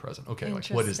potentially be present. Okay, like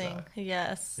what is that?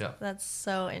 Yes. Yeah. That's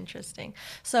so interesting.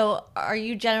 So are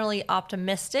you generally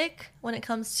optimistic when it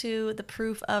comes to the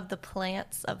proof of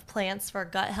plants for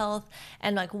gut health?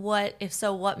 And like what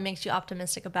makes you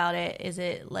optimistic about it? Is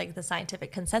it like the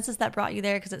scientific consensus that brought you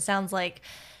there? Because it sounds like,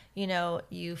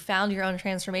 you found your own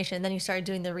transformation and then you started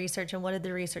doing the research, and what did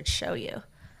the research show you?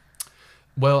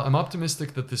 Well, I'm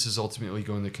optimistic that this is ultimately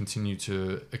going to continue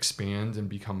to expand and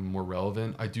become more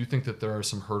relevant. I do think that there are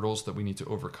some hurdles that we need to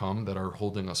overcome that are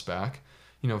holding us back.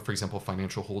 For example,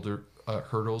 financial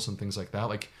hurdles and things like that.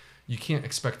 Like, you can't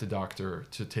expect a doctor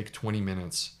to take 20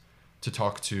 minutes to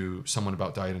talk to someone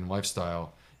about diet and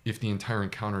lifestyle if the entire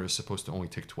encounter is supposed to only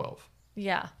take 12.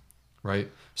 Yeah.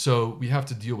 Right? So we have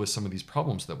to deal with some of these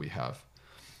problems that we have.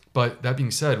 But that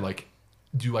being said, like,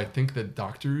 do I think that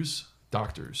doctors,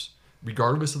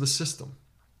 regardless of the system,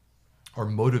 are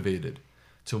motivated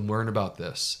to learn about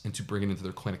this and to bring it into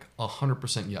their clinic?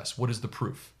 100% yes. What is the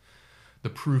proof? The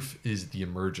proof is the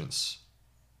emergence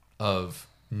of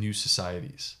new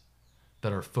societies,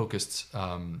 that are focused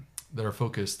on,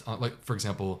 like, for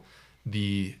example,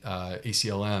 the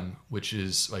ACLM, which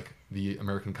is like the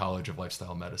American College of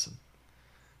Lifestyle Medicine,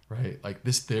 right? Like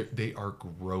this, they are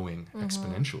growing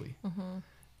exponentially,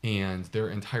 and their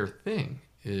entire thing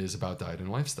is about diet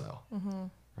and lifestyle,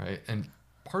 right? And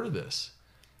part of this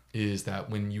is that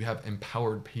when you have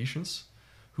empowered patients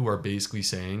who are basically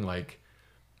saying, like,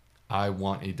 I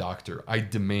want a doctor, I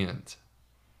demand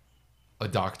a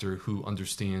doctor who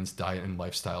understands diet and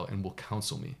lifestyle and will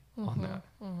counsel me on that.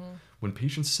 When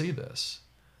patients say this,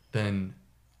 then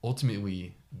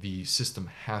ultimately the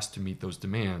system has to meet those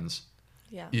demands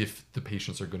if the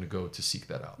patients are going to go to seek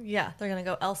that out. Yeah, they're going to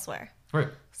go elsewhere. Right.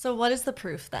 So what is the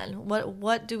proof then?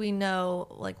 What do we know?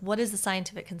 Like, what is the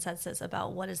scientific consensus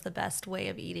about what is the best way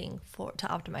of eating to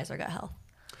optimize our gut health?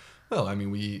 Well, I mean,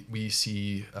 we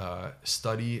see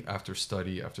study after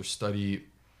study after study,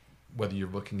 whether you're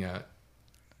looking at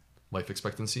life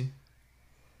expectancy,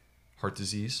 heart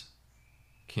disease,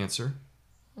 cancer,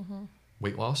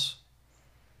 weight loss.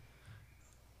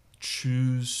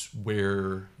 Choose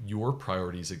where your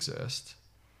priorities exist.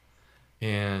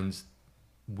 And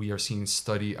we are seeing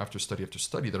study after study after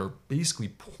study that are basically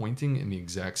pointing in the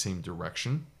exact same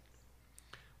direction,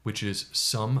 which is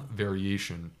some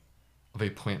variation of a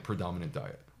plant predominant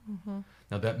diet.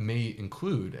 Now that may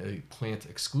include a plant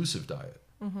exclusive diet,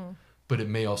 but it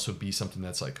may also be something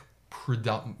that's like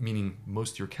meaning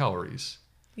most of your calories.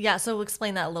 Yeah, so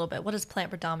explain that a little bit. What does plant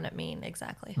predominant mean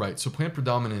exactly? Right. So plant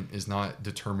predominant is not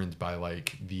determined by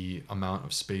like the amount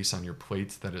of space on your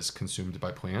plate that is consumed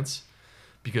by plants,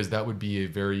 because that would be a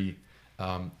very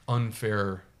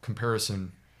unfair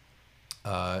comparison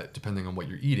depending on what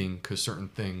you're eating, because certain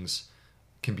things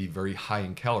can be very high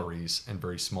in calories and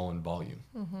very small in volume.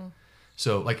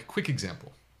 So like a quick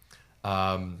example.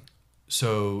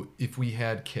 So if we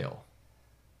had kale,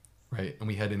 right, and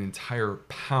we had an entire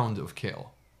pound of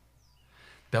kale,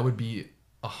 that would be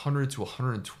 100 to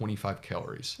 125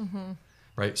 calories,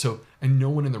 right? So, and no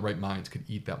one in the right mind could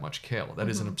eat that much kale. That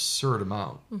is an absurd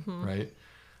amount, right?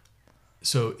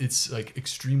 So it's like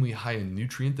extremely high in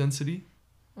nutrient density.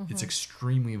 It's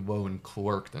extremely low in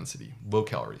caloric density, low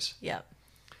calories. Yep.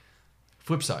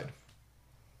 Flip side,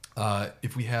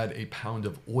 if we had a pound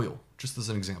of oil, just as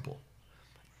an example,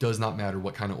 does not matter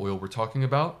what kind of oil we're talking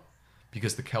about,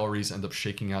 because the calories end up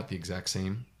shaking out the exact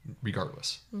same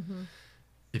regardless.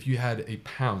 If you had a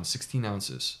pound, 16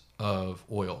 ounces of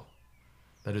oil,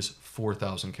 that is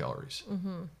 4,000 calories,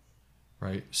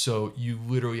 right? So you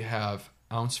literally have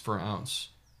ounce for ounce,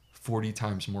 40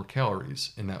 times more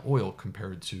calories in that oil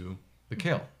compared to the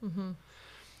kale.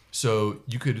 So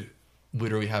you could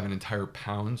literally have an entire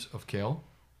pound of kale,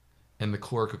 and the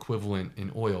caloric equivalent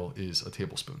in oil is a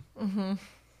tablespoon.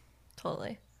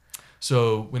 Totally.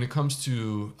 So when it comes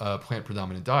to a plant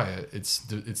predominant diet,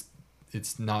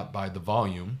 it's not by the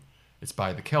volume, it's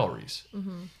by the calories.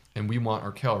 And we want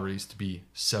our calories to be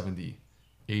 70,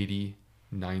 80,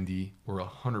 90, or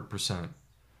 100%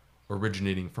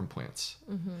 originating from plants.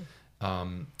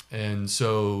 And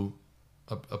so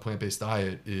a plant-based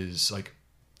diet is like,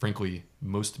 frankly,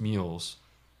 most meals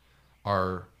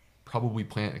are probably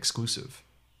plant exclusive,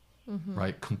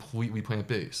 right? Completely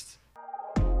plant-based.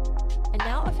 And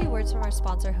now a few words from our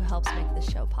sponsor who helps make this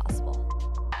show possible.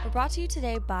 We're brought to you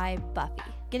today by Buffy.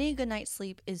 Getting a good night's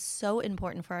sleep is so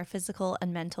important for our physical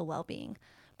and mental well-being.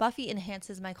 Buffy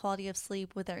enhances my quality of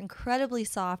sleep with their incredibly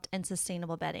soft and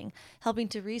sustainable bedding, helping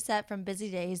to reset from busy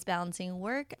days balancing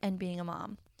work and being a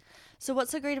mom. So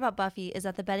what's so great about Buffy is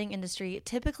that the bedding industry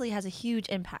typically has a huge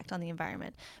impact on the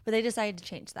environment, but they decided to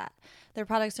change that. Their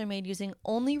products are made using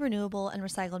only renewable and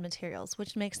recycled materials,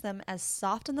 which makes them as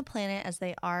soft on the planet as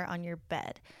they are on your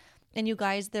bed. And you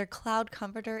guys, their cloud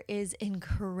comforter is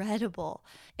incredible.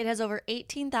 It has over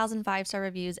 18,000 5-star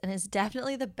reviews and is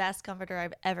definitely the best comforter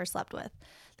I've ever slept with.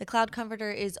 The cloud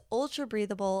comforter is ultra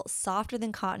breathable, softer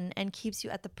than cotton, and keeps you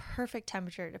at the perfect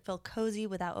temperature to feel cozy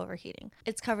without overheating.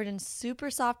 It's covered in super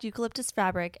soft eucalyptus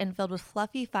fabric and filled with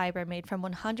fluffy fiber made from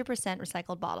 100%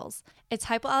 recycled bottles. It's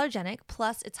hypoallergenic,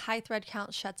 plus its high thread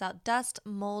count shuts out dust,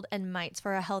 mold, and mites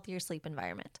for a healthier sleep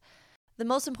environment. The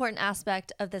most important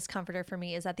aspect of this comforter for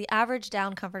me is that the average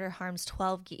down comforter harms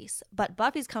 12 geese, but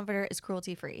Buffy's comforter is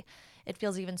cruelty-free. It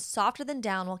feels even softer than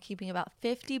down while keeping about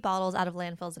 50 bottles out of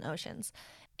landfills and oceans.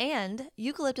 And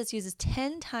eucalyptus uses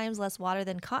 10 times less water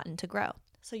than cotton to grow.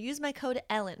 So use my code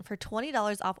ELLEN for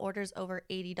 $20 off orders over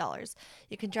 $80.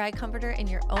 You can try a comforter in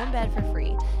your own bed for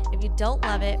free. If you don't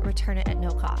love it, return it at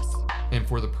no cost. And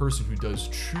for the person who does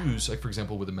choose, like for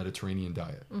example with a Mediterranean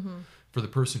diet, for the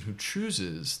person who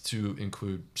chooses to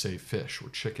include, say, fish or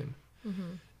chicken,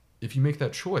 if you make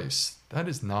that choice, that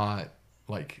is not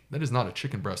Like, that is not a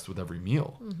chicken breast with every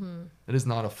meal. That is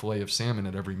not a fillet of salmon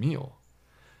at every meal.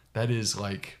 That is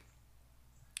like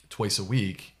twice a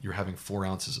week, you're having 4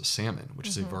 ounces of salmon, which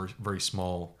is a very, very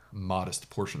small, modest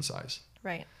portion size.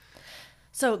 Right.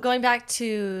 So going back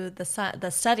to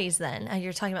the studies then,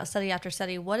 you're talking about study after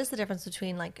study. What is the difference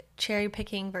between like cherry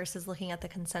picking versus looking at the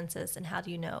consensus, and how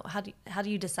do you know? How do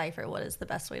you decipher what is the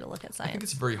best way to look at science? I think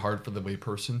it's very hard for the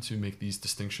layperson to make these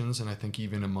distinctions, and I think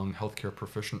even among healthcare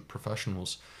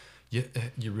professionals,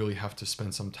 you really have to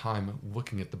spend some time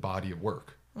looking at the body of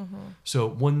work. So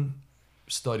one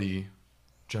study,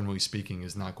 generally speaking,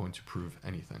 is not going to prove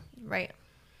anything. Right.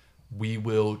 We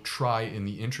will try, in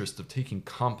the interest of taking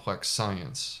complex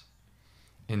science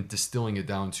and distilling it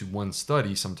down to one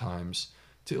study sometimes,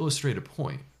 to illustrate a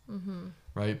point,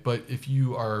 right? But if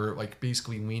you are like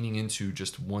basically leaning into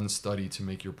just one study to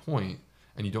make your point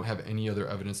and you don't have any other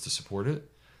evidence to support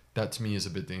it, that to me is a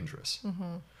bit dangerous.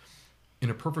 In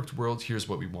a perfect world, here's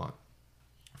what we want.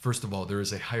 First of all, there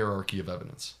is a hierarchy of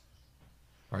evidence.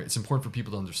 All right, it's important for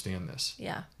people to understand this.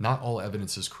 Yeah. Not all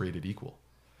evidence is created equal.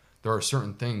 There are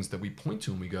certain things that we point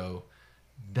to and we go,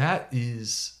 that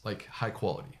is like high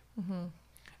quality. And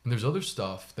there's other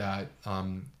stuff that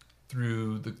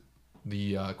through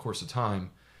the course of time,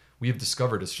 we have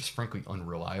discovered is just frankly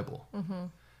unreliable.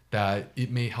 That it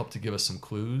may help to give us some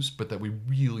clues, but that we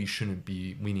really shouldn't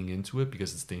be leaning into it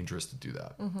because it's dangerous to do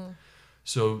that.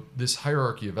 So this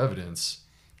hierarchy of evidence,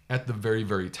 at the very,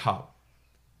 very top,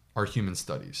 are human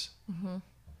studies.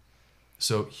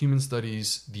 So human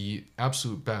studies, the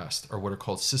absolute best, are what are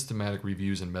called systematic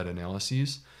reviews and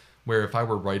meta-analyses, where if I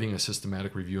were writing a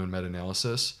systematic review and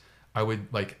meta-analysis, I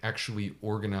would like actually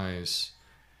organize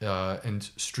and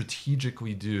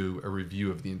strategically do a review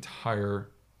of the entire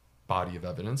body of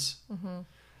evidence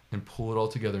and pull it all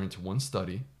together into one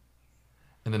study.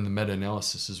 And then the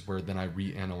meta-analysis is where then I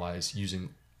reanalyze using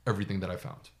everything that I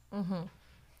found.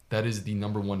 That is the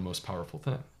number one most powerful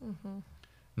thing.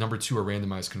 Number 2 are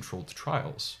randomized controlled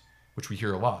trials, which we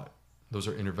hear a lot. Those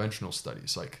are interventional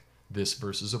studies, like this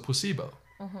versus a placebo,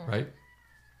 right?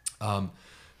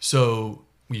 So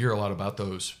we hear a lot about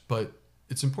those, but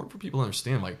it's important for people to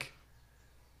understand, like,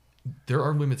 there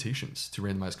are limitations to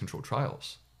randomized controlled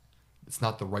trials. It's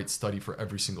not the right study for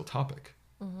every single topic.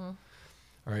 All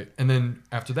right. And then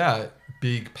after that,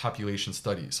 big population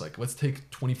studies, like let's take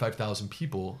 25,000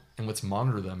 people and let's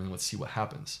monitor them and let's see what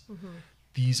happens.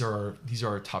 These are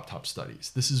our top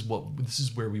studies. This is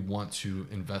where we want to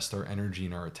invest our energy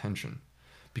and our attention,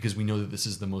 because we know that this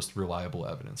is the most reliable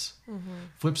evidence.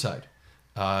 Flip side,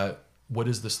 what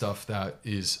is the stuff that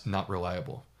is not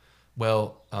reliable?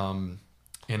 Well,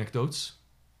 anecdotes.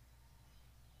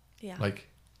 Yeah. Like,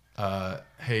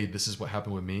 hey, this is what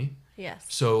happened with me. Yes.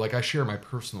 So like I share my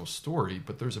personal story,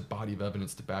 but there's a body of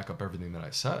evidence to back up everything that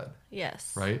I said.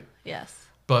 Yes. Right? Yes.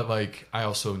 But like, I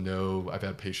also know I've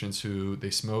had patients who they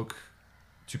smoke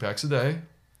 2 packs a day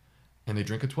and they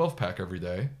drink a 12-pack every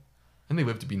day and they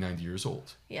live to be 90 years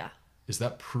old. Yeah. Is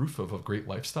that proof of a great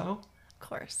lifestyle? Of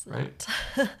course Right?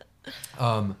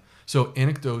 not. So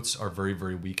anecdotes are very,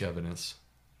 very weak evidence.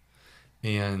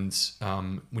 And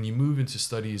when you move into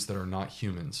studies that are not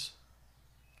humans,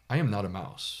 I am not a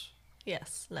mouse.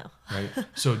 Yes. No. Right?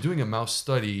 So doing a mouse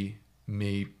study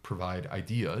may provide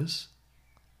ideas,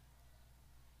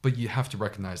 but you have to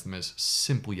recognize them as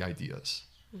simply ideas.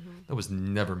 That was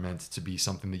never meant to be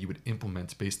something that you would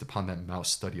implement based upon that mouse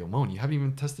study alone. You haven't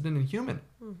even tested it in a human.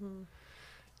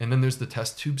 And then there's the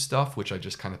test tube stuff, which I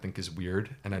just kind of think is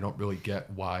weird. And I don't really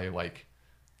get why, like,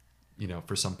 you know,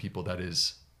 for some people that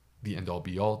is the end all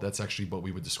be all. That's actually what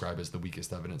we would describe as the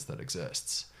weakest evidence that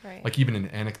exists. Right. Like even an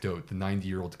anecdote, the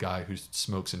 90-year-old guy who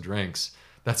smokes and drinks,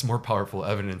 that's more powerful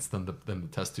evidence than the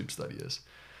test tube study is.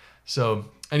 So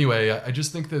anyway, I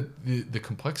just think that the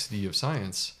complexity of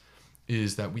science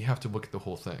is that we have to look at the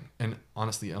whole thing. And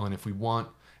honestly, Ellen, if we want,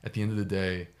 at the end of the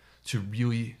day, to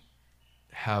really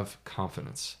have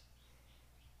confidence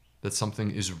that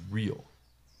something is real,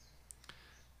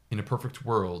 in a perfect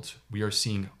world, we are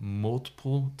seeing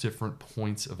multiple different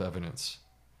points of evidence,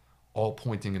 all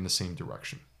pointing in the same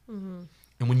direction. And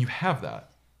when you have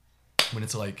that, when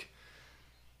it's like,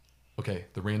 okay,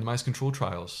 the randomized controlled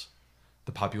trials,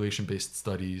 the population-based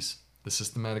studies, the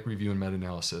systematic review and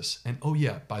meta-analysis, and oh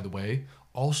yeah, by the way,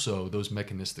 also those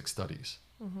mechanistic studies.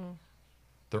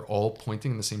 They're all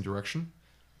pointing in the same direction.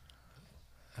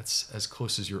 That's as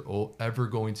close as you're ever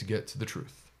going to get to the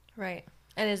truth. Right.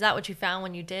 And is that what you found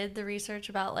when you did the research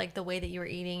about like the way that you were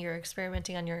eating, you're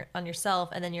experimenting on yourself,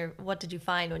 and then what did you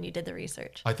find when you did the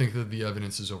research? I think that the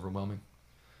evidence is overwhelming.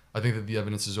 I think that the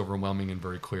evidence is overwhelming and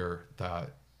very clear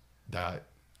that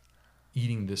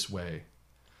eating this way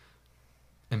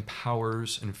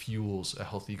empowers and fuels a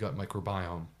healthy gut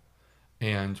microbiome.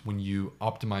 And when you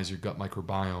optimize your gut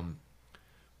microbiome,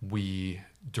 we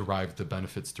derive the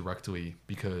benefits directly,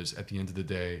 because at the end of the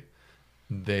day,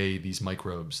 these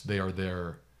microbes, they are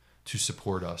there to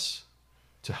support us,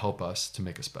 to help us, to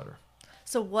make us better.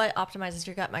 So what optimizes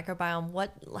your gut microbiome?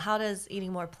 How does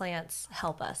eating more plants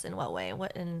help us? In what way?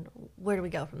 And where do we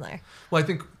go from there? Well, I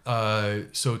think,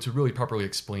 so to really properly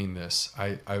explain this,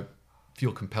 I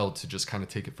feel compelled to just kind of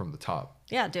take it from the top.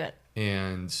 Yeah, do it.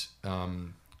 And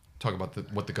talk about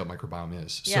what the gut microbiome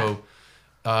is. Yeah.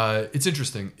 So it's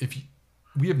interesting.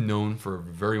 We have known for a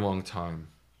very long time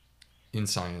in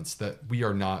science that we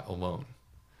are not alone,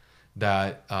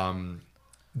 that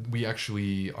we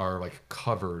actually are like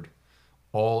covered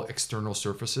all external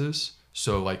surfaces.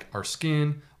 So like our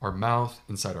skin, our mouth,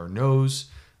 inside our nose,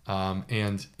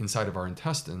 and inside of our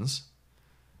intestines,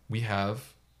 we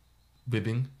have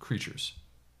living creatures.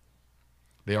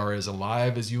 They are as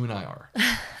alive as you and I are,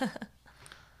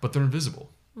 but they're invisible.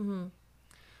 Mm-hmm.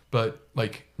 But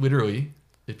like literally,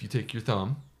 if you take your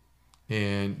thumb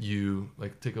and you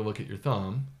like take a look at your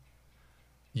thumb,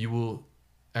 you will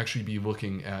actually be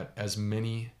looking at as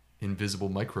many invisible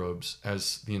microbes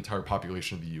as the entire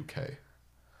population of the UK.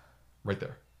 Right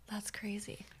there. That's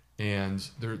crazy. And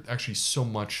they're actually so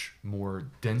much more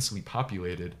densely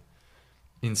populated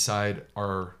inside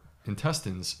our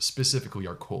intestines, specifically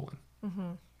our colon.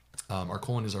 Mm-hmm. Our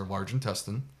colon is our large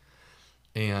intestine,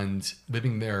 and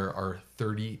living there are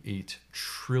 38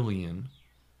 trillion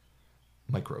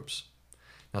microbes.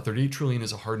 Now, 38 trillion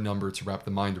is a hard number to wrap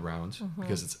the mind around, mm-hmm.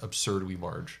 because it's absurdly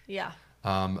large. Yeah.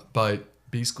 But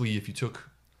basically, if you took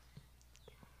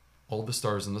all the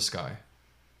stars in the sky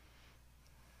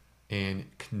and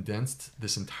condensed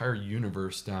this entire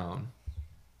universe down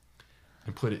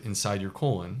and put it inside your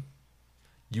colon,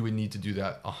 you would need to do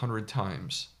that 100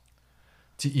 times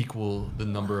to equal the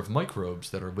number of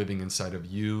microbes that are living inside of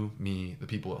you, me, the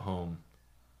people at home,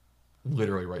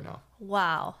 literally right now.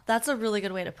 Wow. That's a really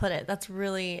good way to put it. That's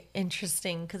really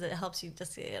interesting because it helps you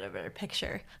just get a better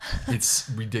picture. It's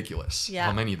ridiculous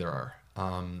how many there are.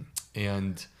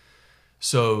 And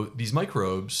so these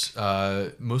microbes,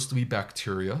 mostly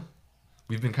bacteria.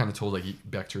 We've been kind of told like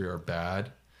bacteria are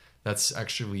bad. That's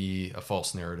actually a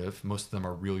false narrative. Most of them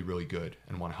are really, really good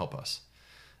and want to help us.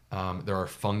 There are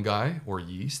fungi or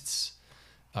yeasts.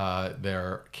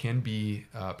 There can be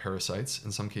parasites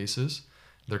in some cases.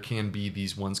 There can be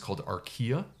these ones called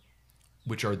archaea,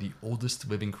 which are the oldest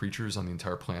living creatures on the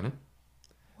entire planet.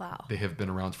 Wow. They have been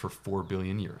around for 4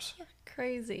 billion years.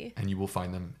 Crazy. And you will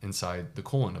find them inside the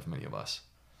colon of many of us.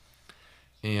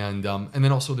 And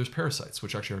then also there's parasites,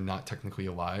 which actually are not technically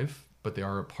alive, but they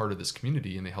are a part of this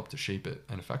community and they help to shape it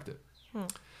and affect it.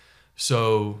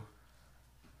 So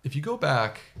if you go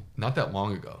back not that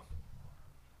long ago,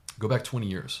 go back 20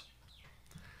 years,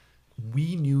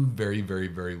 we knew very, very,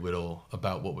 very little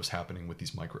about what was happening with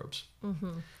these microbes.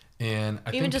 Mm-hmm. And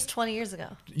I think just 20 years ago.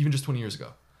 Even just 20 years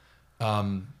ago.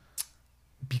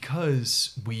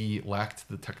 Because we lacked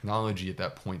the technology at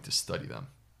that point to study them.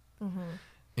 Mm-hmm.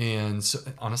 And so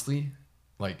honestly,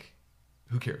 like,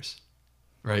 who cares?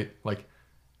 Right? Like,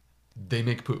 they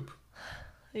make poop.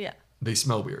 Yeah. They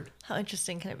smell weird. How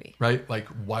interesting can it be? Right? Like,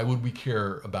 why would we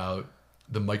care about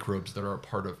the microbes that are a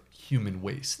part of human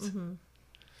waste? Mm-hmm.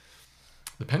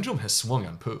 The pendulum has swung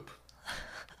on poop.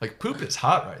 Like, poop is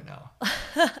hot right now.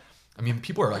 I mean,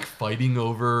 people are like fighting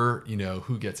over,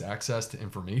 who gets access to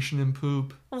information in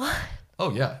poop. What?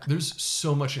 Oh, yeah. There's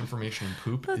so much information in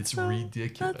poop. It's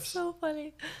ridiculous. That's so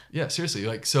funny. Yeah, seriously.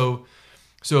 Like, so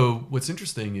what's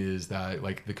interesting is that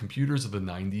like the computers of the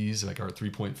 90s, like our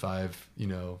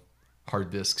 3.5,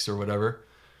 hard disks or whatever,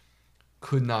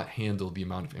 could not handle the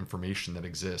amount of information that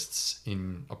exists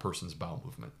in a person's bowel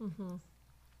movement. Mm-hmm.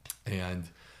 And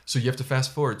so you have to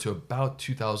fast forward to about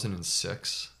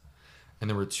 2006, and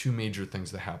there were two major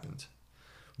things that happened.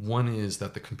 One is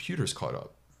that the computers caught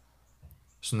up.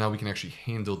 So now we can actually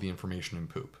handle the information in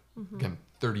poop. Mm-hmm. Again,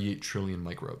 38 trillion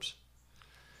microbes.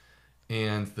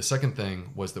 And the second thing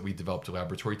was that we developed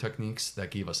laboratory techniques that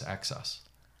gave us access.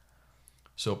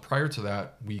 So prior to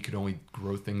that, we could only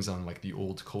grow things on like the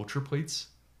old culture plates.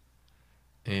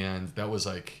 And that was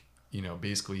like,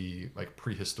 basically like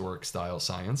prehistoric style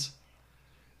science.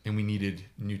 And we needed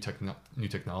new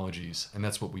technologies. And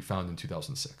that's what we found in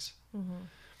 2006. Mm-hmm.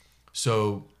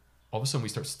 So all of a sudden we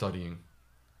start studying.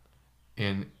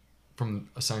 And from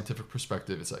a scientific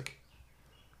perspective, it's like,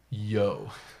 yo,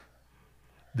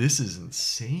 this is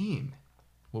insane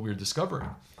what we're discovering.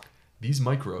 These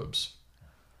microbes,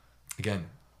 again,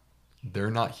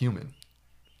 they're not human.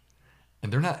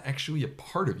 And they're not actually a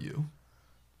part of you.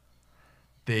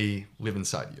 they live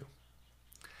inside you.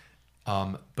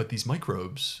 But these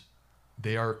microbes,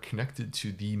 they are connected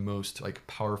to the most like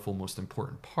powerful, most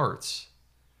important parts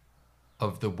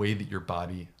of the way that your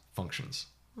body functions.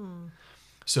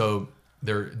 So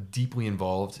they're deeply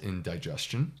involved in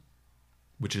digestion,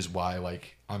 which is why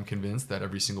like I'm convinced that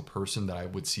every single person that I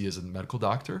would see as a medical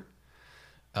doctor,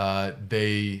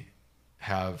 they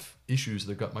have issues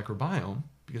with their gut microbiome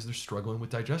because they're struggling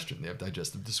with digestion. They have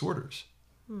digestive disorders,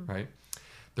 right?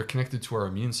 They're connected to our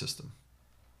immune system.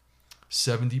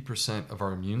 70% of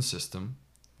our immune system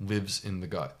lives in the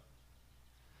gut.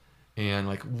 And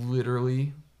like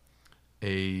literally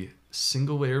a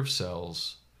single layer of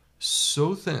cells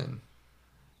so thin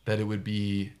that it would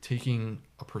be taking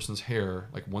a person's hair,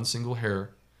 like one single hair,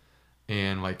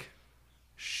 and like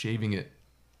shaving it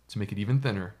to make it even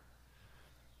thinner.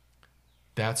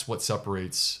 That's what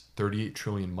separates 38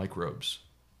 trillion microbes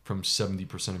from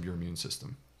 70% of your immune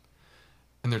system.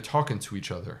 And they're talking to each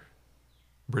other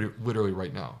literally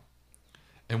right now.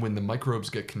 And when the microbes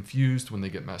get confused, when they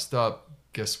get messed up,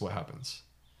 guess what happens?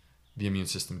 The immune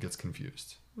system gets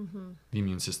confused. The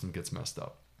immune system gets messed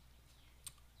up.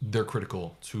 They're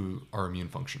critical to our immune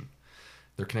function.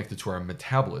 They're connected to our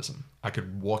metabolism. I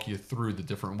could walk you through the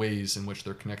different ways in which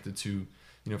they're connected to,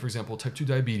 for example, type 2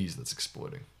 diabetes that's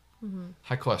exploding,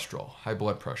 high cholesterol, high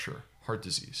blood pressure, heart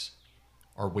disease,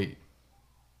 our weight.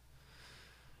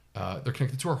 They're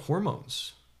connected to our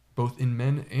hormones, both in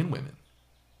men and women.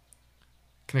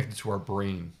 Connected to our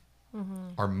brain,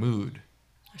 our mood,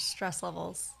 Our stress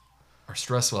levels.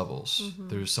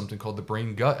 There's something called the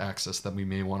brain-gut axis that we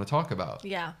may want to talk about.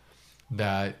 Yeah.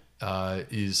 That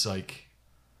is like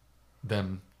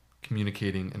them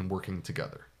communicating and working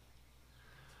together.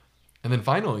 And then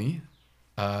finally,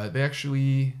 they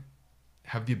actually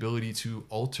have the ability to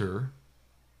alter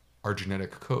our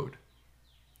genetic code.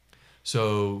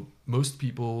 So most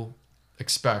people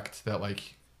expect that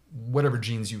like whatever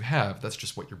genes you have, that's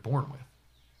just what you're born with.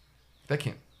 That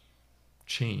can't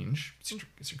change.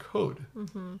 It's your code.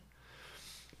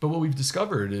 But what we've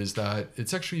discovered is that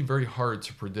it's actually very hard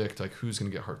to predict like who's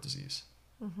going to get heart disease,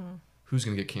 who's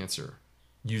going to get cancer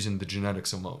using the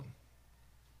genetics alone.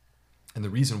 And the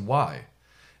reason why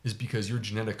is because your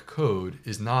genetic code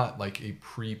is not like a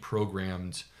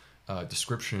pre-programmed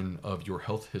description of your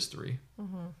health history.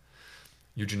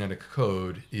 Your genetic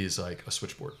code is like a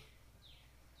switchboard.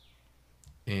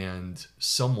 And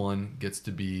someone gets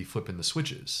to be flipping the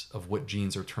switches of what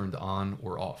genes are turned on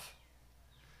or off.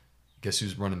 Guess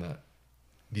who's running that?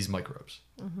 These microbes.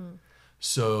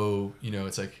 So,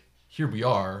 it's like, here we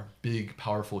are, big,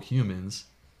 powerful humans,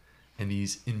 and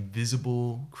these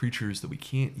invisible creatures that we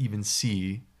can't even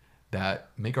see that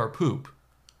make our poop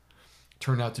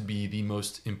turn out to be the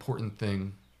most important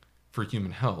thing for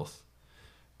human health,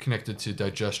 connected to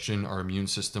digestion, our immune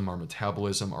system, our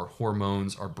metabolism, our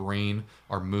hormones, our brain,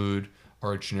 our mood,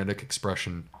 our genetic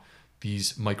expression.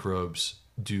 These microbes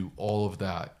do all of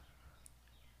that,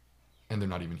 and they're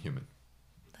not even human.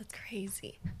 That's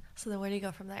crazy. So then where do you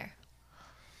go from there?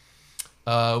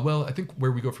 Well, I think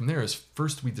where we go from there is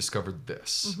first we discovered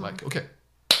this. Like, okay,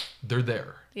 they're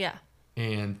there. Yeah.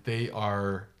 And they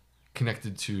are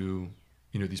connected to,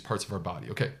 these parts of our body.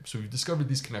 Okay, so we've discovered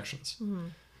these connections.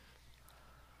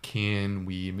 Can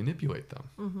we manipulate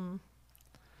them?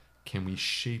 Can we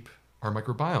shape our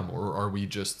microbiome, or are we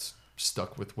just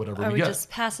stuck with whatever we get? Are we just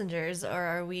passengers, or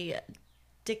are we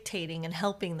dictating and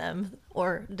helping them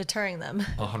or deterring them?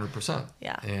 100%.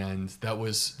 Yeah. And that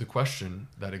was the question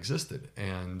that existed.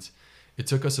 And it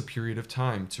took us a period of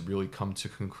time to really come to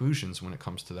conclusions when it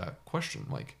comes to that question.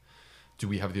 Like, do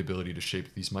we have the ability to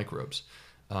shape these microbes?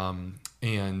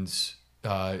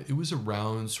 It was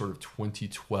around sort of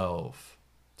 2012,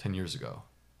 10 years ago,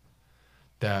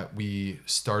 that we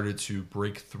started to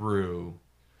break through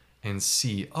and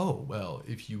see, oh, well,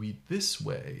 if you eat this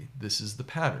way, this is the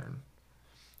pattern.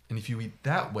 And if you eat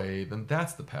that way, then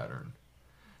that's the pattern.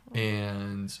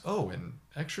 And, and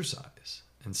exercise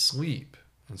and sleep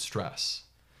and stress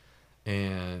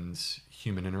and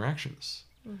human interactions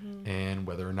and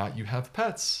whether or not you have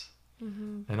pets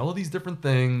and all these different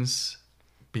things.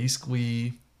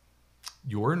 Basically,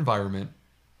 your environment,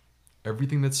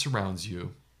 everything that surrounds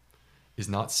you, is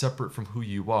not separate from who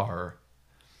you are.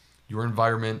 Your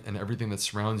environment and everything that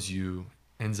surrounds you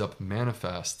ends up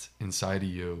manifest inside of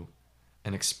you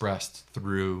and expressed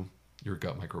through your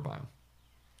gut microbiome.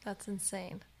 That's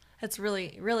insane. It's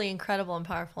really, really incredible and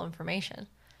powerful information.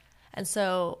 And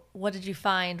so what did you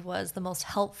find was the most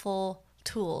helpful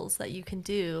tools that you can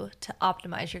do to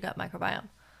optimize your gut microbiome?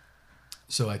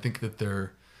 So I think that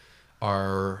there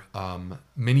are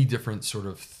many different sort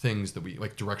of things that we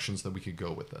like, directions that we could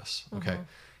go with this. Okay.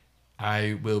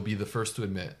 I will be the first to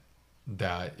admit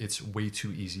that it's way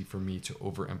too easy for me to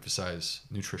overemphasize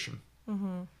nutrition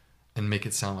and make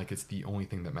it sound like it's the only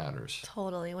thing that matters.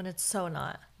 Totally, when it's so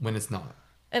not. When it's not.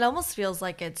 It almost feels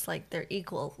like it's like they're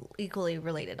equally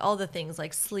related. All the things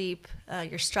like sleep,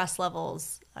 your stress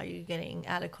levels, are you getting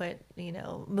adequate,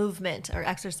 movement or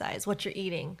exercise, what you're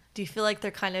eating? Do you feel like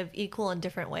they're kind of equal in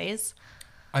different ways?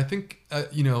 I think, I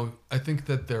think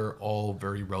that they're all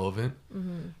very relevant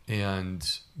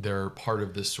and they're part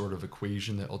of this sort of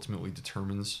equation that ultimately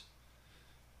determines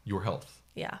your health.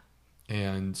 Yeah.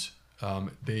 And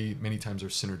they many times are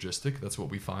synergistic. That's what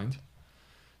we find.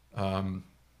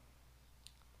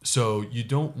 So you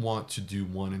don't want to do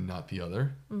one and not the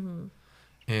other.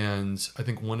 And I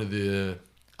think one of the,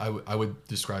 I would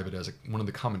describe it as one of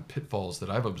the common pitfalls that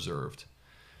I've observed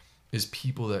is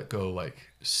people that go like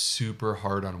super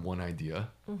hard on one idea,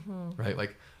 right?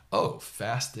 Like, oh,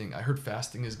 fasting. I heard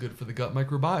fasting is good for the gut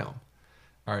microbiome.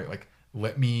 All right, like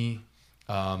let me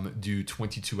do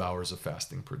 22 hours of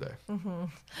fasting per day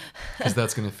because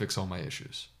that's going to fix all my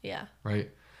issues. Yeah.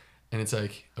 Right. And it's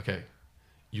like, okay,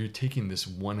 you're taking this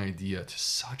one idea to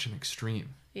such an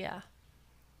extreme. Yeah.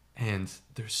 And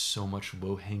there's so much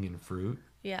low-hanging fruit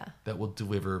that will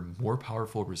deliver more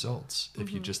powerful results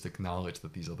if you just acknowledge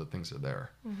that these other things are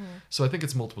there. So I think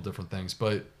it's multiple different things.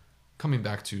 But coming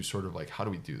back to sort of like, how do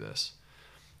we do this?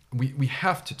 We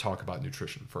have to talk about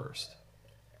nutrition first.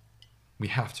 We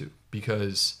have to,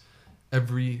 because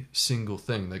every single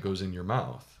thing that goes in your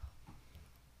mouth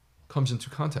comes into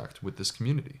contact with this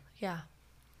community. Yeah.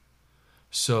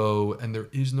 So, and there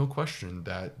is no question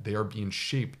that they are being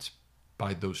shaped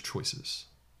by those choices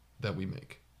that we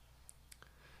make.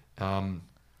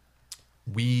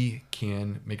 We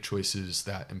can make choices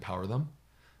that empower them,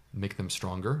 make them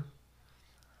stronger,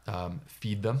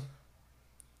 feed them,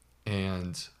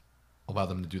 and allow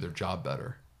them to do their job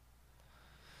better.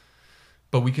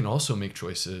 But we can also make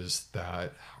choices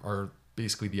that are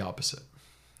basically the opposite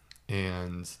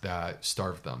and that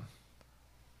starve them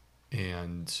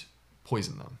and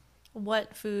poison them.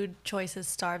 What food choices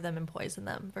starve them and poison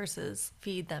them versus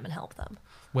feed them and help them?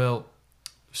 Well,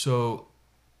 so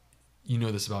you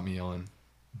know this about me, Ellen,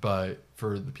 but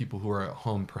for the people who are at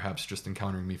home perhaps just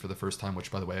encountering me for the first time,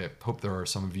 which by the way, I hope there are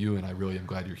some of you and I really am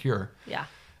glad you're here. Yeah.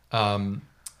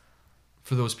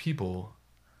 For those people,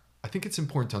 I think it's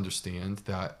important to understand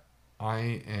that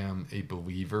I am a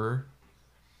believer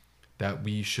that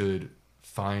we should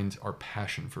find our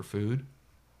passion for food,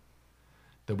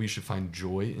 that we should find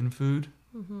joy in food,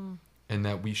 and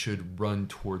that we should run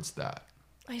towards that.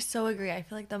 I so agree. I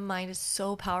feel like the mind is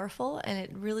so powerful, and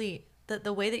it really,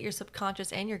 the way that your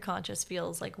subconscious and your conscious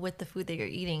feels like with the food that you're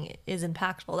eating is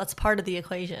impactful. That's part of the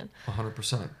equation.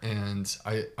 100%. And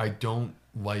I don't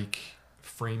like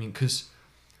framing, because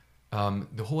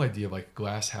the whole idea of like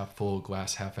glass half full,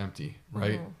 glass half empty,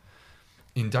 right?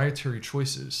 In dietary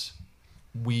choices,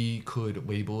 we could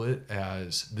label it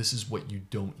as this is what you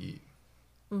don't eat.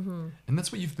 And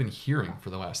that's what you've been hearing for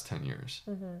the last 10 years.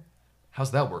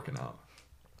 How's that working out?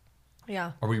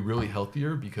 Yeah. Are we really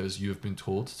healthier because you have been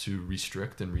told to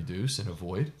restrict and reduce and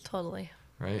avoid? Totally.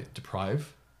 Right?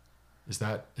 Deprive? Is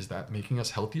that making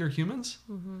us healthier humans?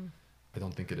 I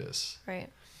don't think it is. Right.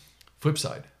 Flip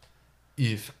side.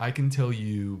 If I can tell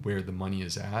you where the money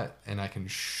is at and I can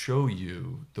show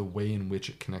you the way in which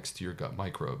it connects to your gut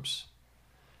microbes,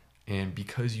 and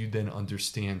because you then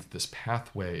understand this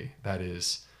pathway that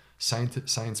is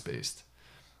science-based,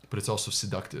 but it's also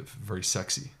seductive, very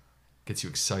sexy, gets you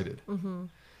excited,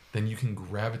 then you can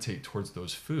gravitate towards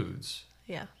those foods.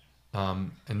 Yeah.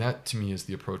 And that to me is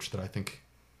the approach that I think,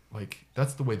 like,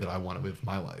 that's the way that I want to live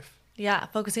my life. Yeah,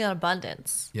 focusing on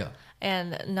abundance. Yeah.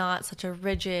 And not such a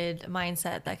rigid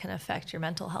mindset that can affect your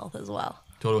mental health as well.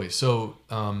 Totally. So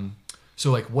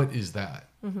like, what is that?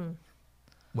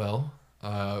 Well,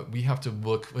 we have to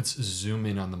look, let's zoom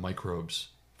in on the microbes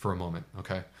for a moment,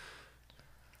 okay?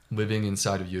 Living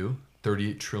inside of you,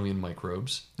 38 trillion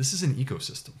microbes. This is an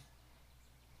ecosystem.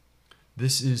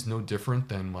 This is no different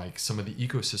than like some of the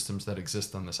ecosystems that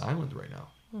exist on this island right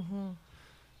now.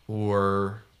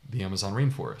 Or the Amazon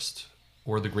rainforest,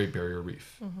 or the Great Barrier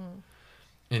Reef.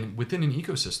 And within an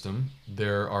ecosystem,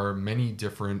 there are many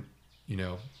different,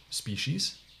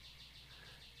 species,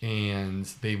 and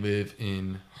they live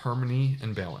in harmony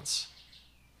and balance.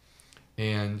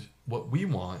 And what we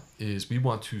want is we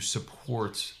want to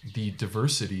support the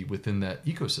diversity within that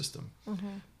ecosystem.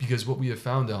 Because what we have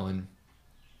found, Ellen,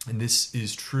 and this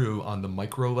is true on the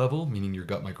micro level, meaning your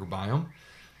gut microbiome,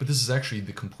 but this is actually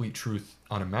the complete truth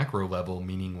on a macro level,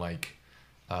 meaning like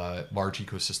large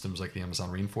ecosystems like the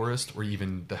Amazon rainforest, or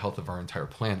even the health of our entire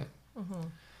planet.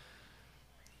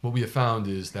 What we have found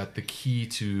is that the key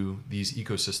to these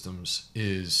ecosystems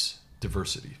is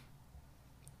diversity.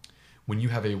 When you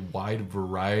have a wide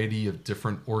variety of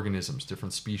different organisms,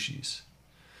 different species,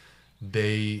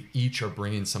 they each are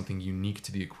bringing something unique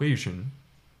to the equation,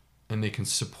 and they can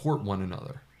support one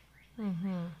another.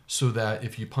 So that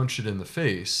if you punch it in the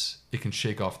face, it can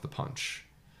shake off the punch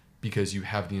because you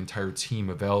have the entire team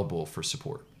available for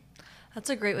support. That's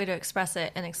a great way to express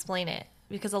it and explain it.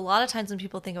 Because a lot of times when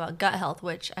people think about gut health,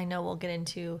 which I know we'll get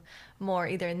into more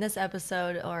either in this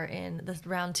episode or in this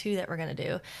round 2 that we're going to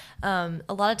do,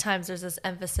 a lot of times there's this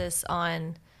emphasis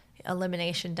on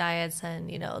elimination diets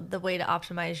and, you know, the way to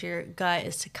optimize your gut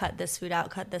is to cut this food out,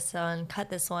 cut this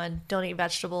one, don't eat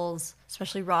vegetables,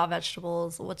 especially raw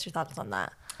vegetables. What's your thoughts on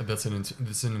that? That's an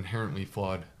inherently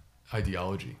flawed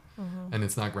ideology. And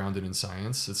it's not grounded in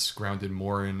science. It's grounded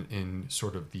more in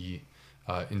sort of the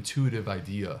intuitive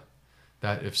idea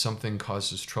that if something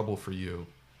causes trouble for you,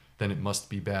 then it must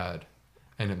be bad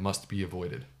and it must be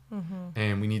avoided.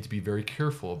 And we need to be very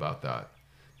careful about that,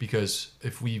 because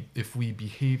if we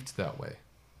behaved that way,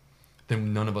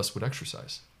 then none of us would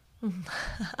exercise.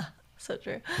 So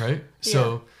true. Right? Yeah.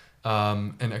 So,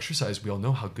 and exercise, we all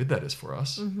know how good that is for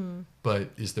us. But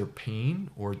is there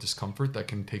pain or discomfort that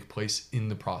can take place in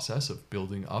the process of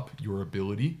building up your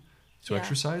ability to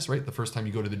exercise, right? The first time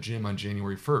you go to the gym on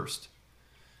January 1st,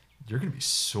 you're going to be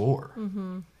sore.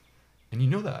 And you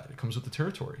know that. It comes with the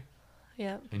territory.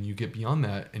 Yep. And you get beyond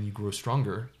that and you grow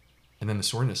stronger, and then the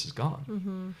soreness is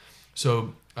gone.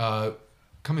 So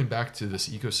coming back to this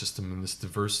ecosystem and this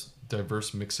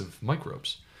diverse mix of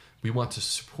microbes, we want to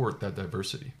support that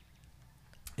diversity.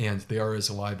 And they are as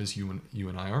alive as you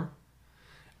and I are.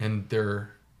 And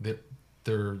they're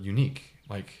unique,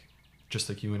 just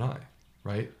like you and I,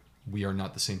 right? We are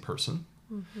not the same person.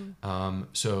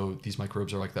 So these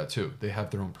microbes are like that too. They have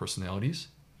their own personalities.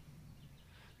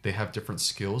 They have different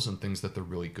skills and things that they're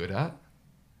really good at.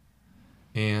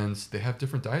 And they have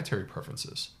different dietary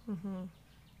preferences.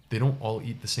 They don't all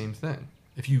eat the same thing.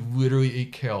 If you literally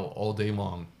ate kale all day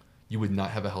long, you would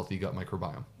not have a healthy gut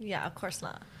microbiome. Yeah, of course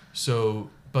not. So,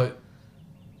 but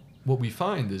what we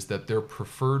find is that their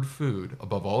preferred food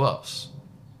above all else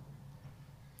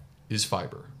is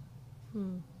fiber.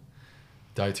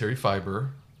 Dietary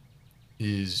fiber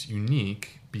is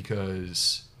unique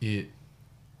because it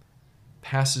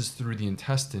passes through the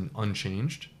intestine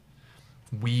unchanged.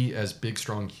 We, as big,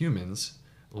 strong humans,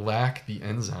 lack the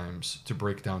enzymes to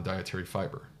break down dietary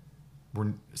fiber.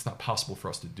 It's not possible for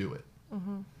us to do it.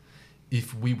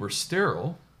 If we were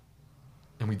sterile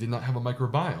and we did not have a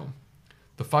microbiome,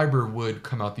 the fiber would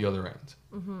come out the other end,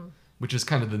 which is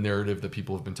kind of the narrative that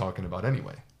people have been talking about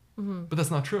anyway. But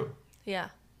that's not true. Yeah.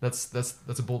 That's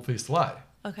a bold-faced lie.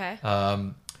 Okay.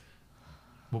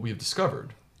 What we have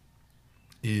discovered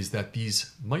is that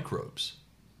these microbes,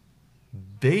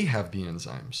 they have the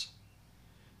enzymes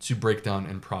to break down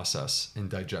and process and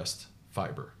digest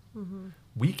fiber.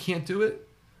 We can't do it,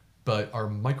 but our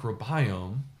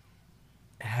microbiome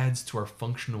adds to our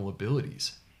functional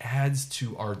abilities, adds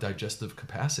to our digestive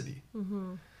capacity,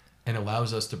 and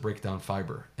allows us to break down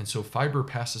fiber. And so fiber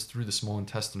passes through the small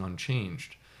intestine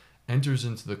unchanged, enters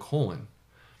into the colon,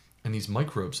 and these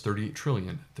microbes, 38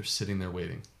 trillion, they're sitting there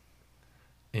waiting.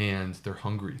 And they're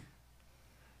hungry.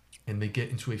 And they get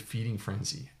into a feeding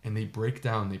frenzy, and they break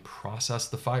down, they process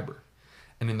the fiber.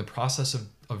 And in the process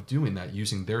of doing that,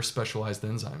 using their specialized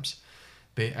enzymes,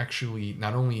 they actually,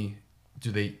 not only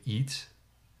do they eat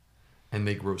and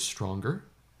they grow stronger,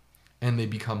 and they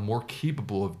become more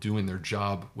capable of doing their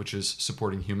job, which is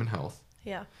supporting human health.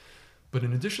 Yeah. But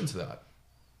in addition to that,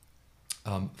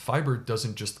 fiber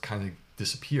doesn't just kind of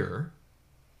disappear,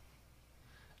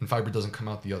 and fiber doesn't come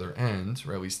out the other end,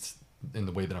 or at least in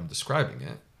the way that I'm describing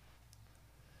it.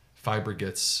 Fiber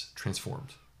gets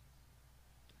transformed.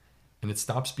 And it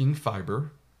stops being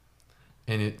fiber,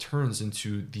 and it turns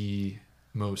into the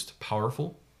most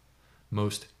powerful,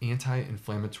 most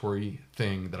anti-inflammatory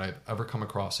thing that I've ever come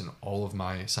across in all of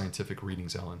my scientific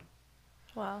readings, Ellen.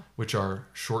 Wow. Which are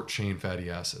short-chain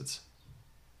fatty acids.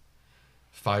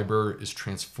 Fiber is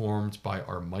transformed by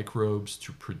our microbes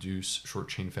to produce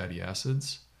short-chain fatty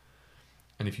acids.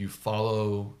 And if you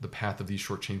follow the path of these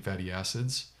short-chain fatty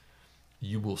acids,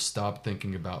 you will stop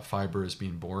thinking about fiber as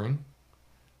being boring,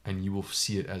 and you will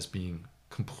see it as being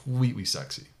completely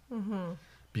sexy.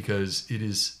 Because it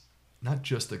is not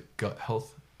just a gut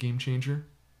health game changer,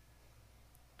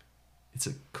 it's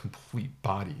a complete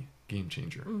body game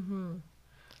changer.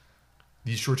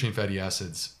 These short-chain fatty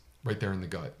acids, right there in the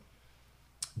gut,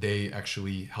 they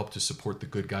actually help to support the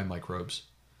good guy microbes.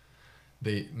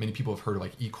 many people have heard of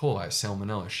like E. coli,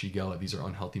 Salmonella, Shigella. These are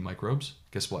unhealthy microbes.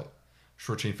 Guess what?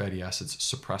 Short-chain fatty acids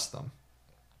suppress them.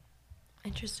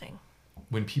 Interesting.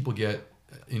 When people get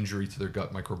injury to their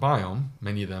gut microbiome,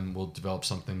 many of them will develop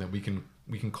something that we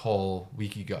can call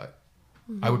leaky gut.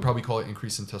 I would probably call it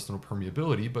increased intestinal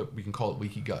permeability, but we can call it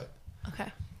leaky gut.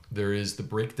 Okay. There is the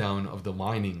breakdown of the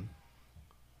lining,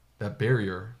 that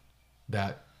barrier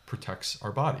that protects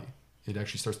our body. It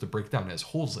actually starts to break down. It has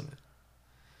holes in it.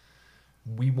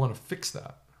 We want to fix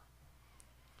that.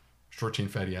 Short-chain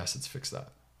fatty acids fix that.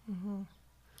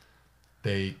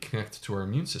 They connect to our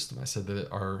immune system. I said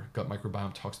that our gut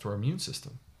microbiome talks to our immune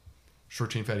system.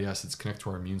 Short-chain fatty acids connect to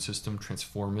our immune system,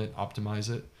 transform it, optimize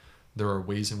it. There are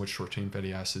ways in which short-chain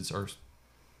fatty acids are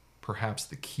perhaps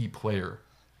the key player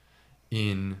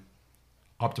in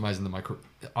optimizing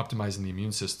the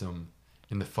immune system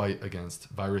in the fight against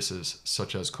viruses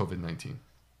such as COVID-19.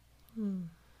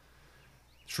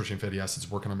 Short-chain fatty acids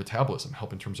work on our metabolism,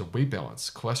 help in terms of weight balance,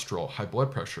 cholesterol, high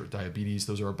blood pressure, diabetes.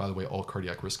 Those are, by the way, all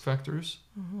cardiac risk factors.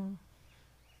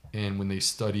 And when they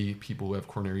study people who have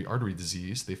coronary artery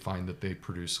disease, they find that they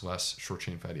produce less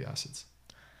short-chain fatty acids.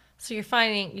 So you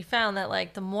found that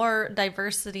like the more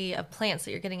diversity of plants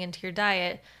that you're getting into your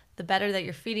diet, the better that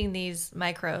you're feeding these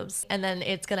microbes. And then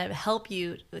it's going to help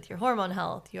you with your hormone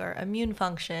health, your immune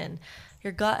function,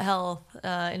 your gut health,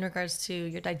 in regards to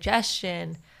your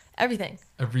digestion, everything.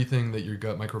 Everything that your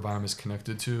gut microbiome is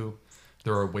connected to.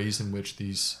 There are ways in which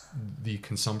the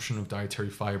consumption of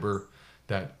dietary fiber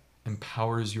that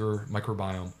empowers your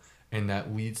microbiome and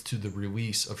that leads to the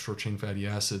release of short-chain fatty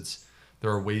acids.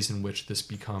 There are ways in which this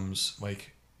becomes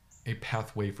like a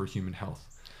pathway for human health.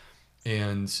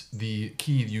 And the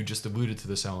key, you just alluded to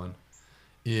this, Ellen,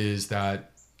 is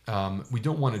that we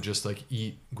don't want to just like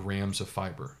eat grams of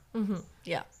fiber.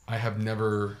 Yeah. I have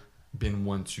never been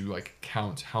one to like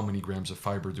count how many grams of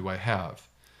fiber do I have.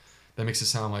 That makes it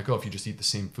sound like, oh, if you just eat the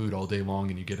same food all day long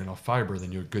and you get enough fiber,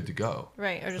 then you're good to go.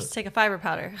 Right, or just take a fiber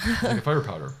powder. Take a fiber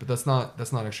powder, but that's not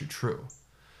actually true.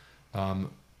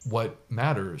 What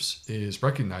matters is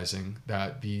recognizing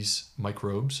that these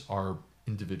microbes are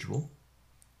individual.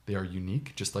 They are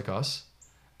unique, just like us,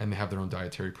 and they have their own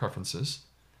dietary preferences.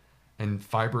 And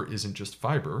fiber isn't just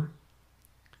fiber.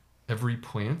 Every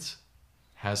plant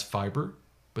has fiber,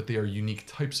 but they are unique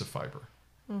types of fiber.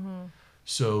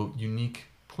 So unique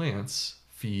plants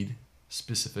feed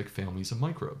specific families of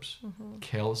microbes.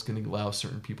 Kale is going to allow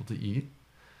certain people to eat,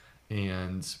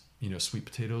 and sweet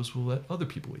potatoes will let other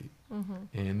people eat.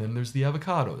 And then there's the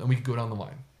avocado, and we could go down the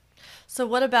line. So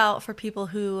what about for people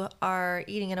who are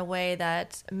eating in a way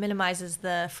that minimizes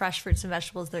the fresh fruits and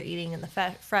vegetables they're eating and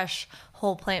the fresh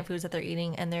whole plant foods that they're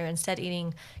eating, and they're instead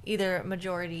eating either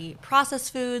majority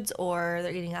processed foods or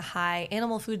they're eating a high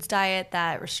animal foods diet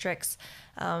that restricts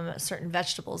certain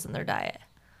vegetables in their diet?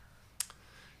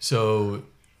 So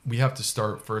we have to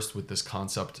start first with this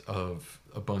concept of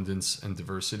abundance and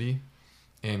diversity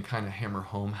and kind of hammer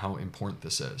home how important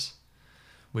this is,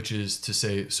 which is to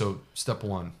say, so step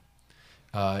one,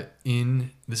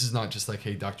 this is not just like,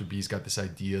 hey, Dr. B's got this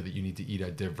idea that you need to eat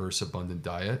a diverse, abundant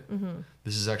diet.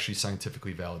 This is actually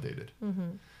scientifically validated.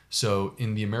 So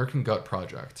in the American Gut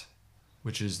Project,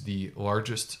 which is the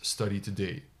largest study to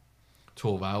date to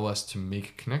allow us to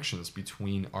make connections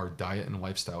between our diet and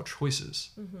lifestyle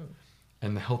choices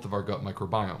and the health of our gut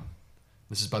microbiome.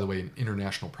 This is, by the way, an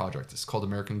international project. It's called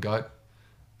American Gut,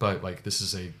 but like this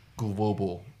is a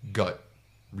global gut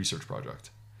research project.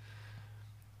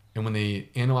 And when they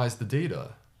analyzed the data,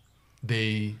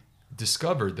 they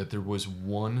discovered that there was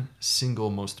one single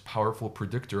most powerful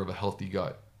predictor of a healthy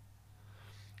gut.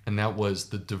 And that was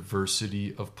the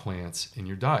diversity of plants in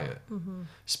your diet.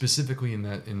 Specifically in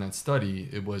that study,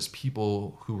 it was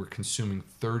people who were consuming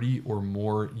 30 or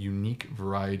more unique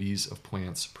varieties of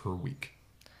plants per week.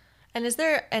 And is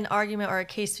there an argument or a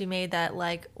case to be made that,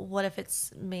 like, what if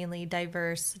it's mainly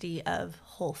diversity of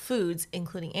whole foods,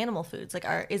 including animal foods? Like,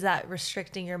 is that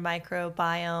restricting your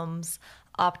microbiome's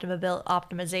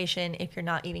optimization if you're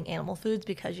not eating animal foods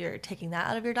because you're taking that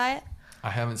out of your diet?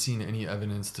 I haven't seen any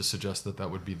evidence to suggest that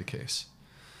would be the case.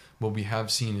 What we have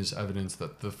seen is evidence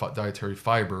that the dietary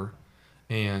fiber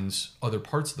and other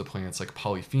parts of the plants, like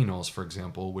polyphenols, for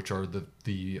example, which are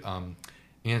the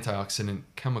antioxidant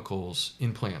chemicals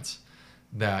in plants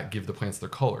that give the plants their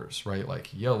colors, right? Like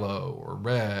yellow or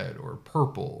red or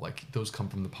purple, like those come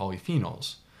from the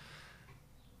polyphenols.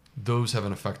 Those have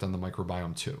an effect on the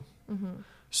microbiome too.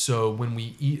 So when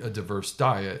we eat a diverse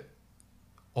diet,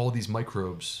 all these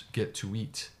microbes get to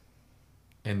eat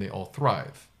and they all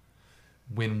thrive.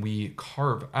 When we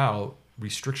carve out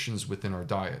restrictions within our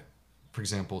diet, for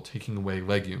example, taking away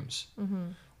legumes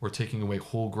or taking away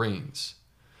whole grains,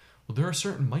 well, there are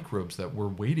certain microbes that were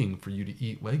waiting for you to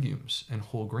eat legumes and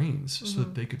whole grains so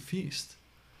that they could feast.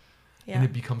 Yeah. And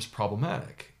it becomes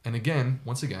problematic. And again,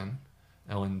 once again,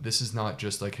 Ellen, this is not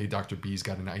just like, hey, Dr. B's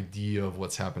got an idea of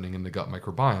what's happening in the gut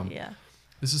microbiome. Yeah.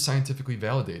 This is scientifically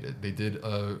validated. They did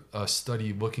a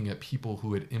study looking at people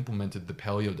who had implemented the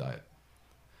paleo diet.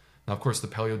 Now, of course, the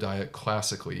paleo diet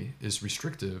classically is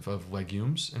restrictive of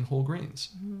legumes and whole grains.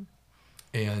 Mm-hmm.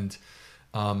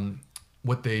 And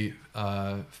what they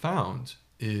found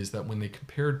is that when they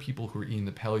compared people who were eating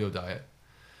the paleo diet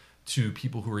to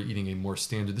people who were eating a more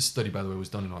standard, this study, by the way, was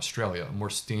done in Australia, a more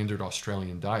standard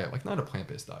Australian diet, like not a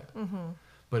plant-based diet,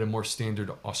 but a more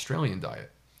standard Australian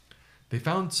diet, they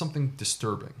found something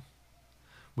disturbing,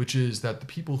 which is that the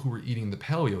people who were eating the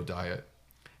paleo diet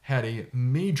had a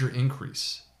major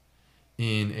increase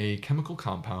in a chemical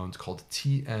compound called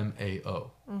TMAO.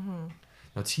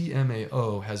 Now,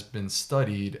 TMAO has been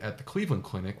studied at the Cleveland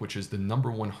Clinic, which is the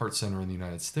 #1 heart center in the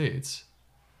United States,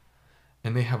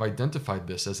 and they have identified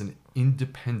this as an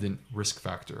independent risk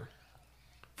factor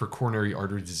for coronary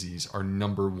artery disease, our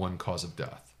 #1 cause of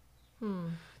death.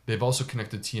 They've also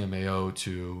connected TMAO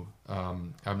to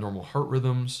abnormal heart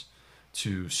rhythms,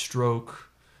 to stroke,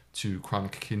 to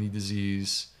chronic kidney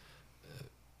disease.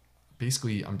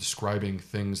 Basically, I'm describing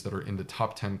things that are in the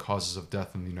top 10 causes of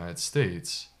death in the United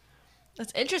States.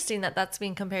 It's interesting that that's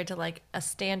being compared to like a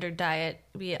standard diet,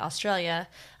 be it Australia,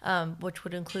 which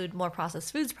would include more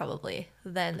processed foods probably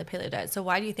than the paleo diet. So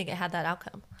why do you think it had that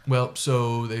outcome? Well,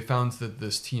 so they found that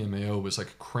this TMAO was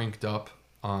like cranked up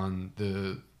on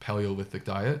the Paleolithic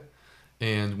diet.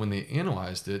 And when they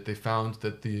analyzed it, they found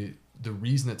that the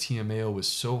reason that TMAO was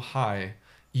so high,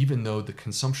 even though the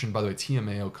consumption, by the way,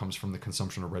 TMAO comes from the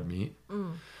consumption of red meat.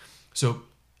 So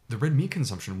the red meat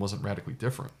consumption wasn't radically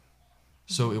different.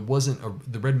 So it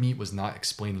wasn't, the red meat was not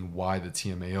explaining why the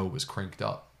TMAO was cranked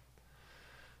up.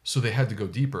 So they had to go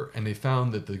deeper, and they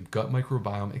found that the gut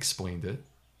microbiome explained it.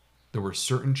 There were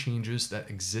certain changes that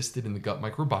existed in the gut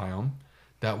microbiome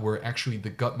that were actually, the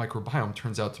gut microbiome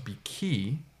turns out to be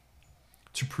key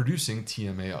to producing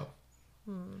TMAO.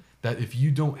 That if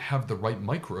you don't have the right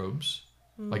microbes,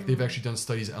 like they've actually done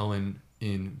studies, Ellen,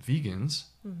 in vegans,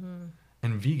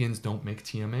 and vegans don't make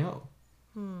TMAO.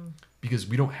 Because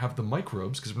we don't have the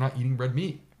microbes, because we're not eating red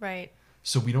meat. Right.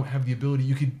 So we don't have the ability,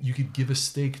 you could give a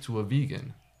steak to a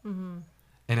vegan, and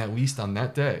at least on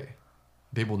that day,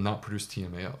 they will not produce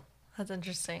TMAO. That's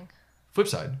interesting. Flip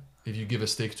side, if you give a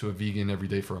steak to a vegan every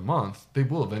day for a month, they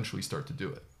will eventually start to do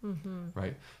it.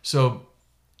 Right? So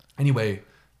anyway,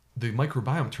 the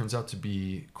microbiome turns out to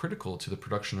be critical to the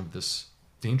production of this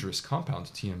dangerous compound,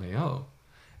 TMAO.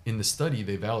 In the study,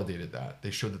 they validated that. They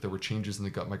showed that there were changes in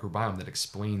the gut microbiome that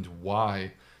explained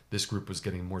why this group was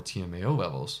getting more TMAO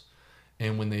levels.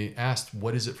 And when they asked,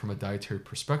 what is it from a dietary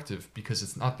perspective? Because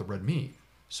it's not the red meat.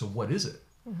 So what is it?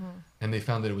 And they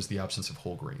found that it was the absence of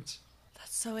whole grains.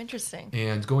 That's so interesting.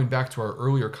 And going back to our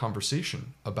earlier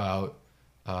conversation about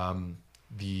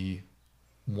the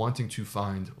wanting to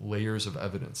find layers of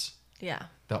evidence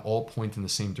that all point in the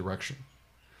same direction.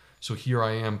 So here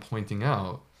I am pointing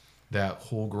out that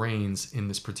whole grains in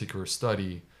this particular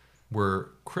study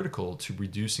were critical to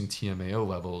reducing TMAO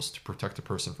levels to protect a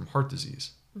person from heart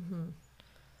disease.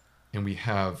 And we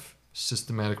have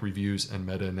systematic reviews and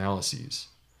meta-analyses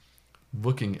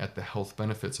looking at the health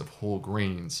benefits of whole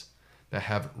grains that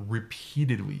have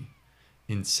repeatedly,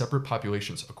 in separate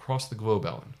populations across the globe,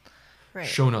 Ellen,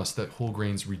 shown us that whole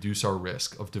grains reduce our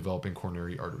risk of developing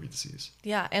coronary artery disease.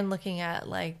 Yeah, and looking at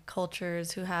like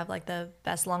cultures who have like the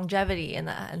best longevity in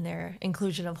their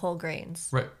inclusion of whole grains.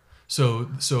 Right. So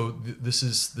this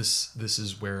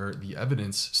is where the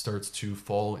evidence starts to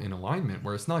fall in alignment,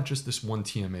 where it's not just this one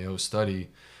TMAO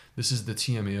study. This is the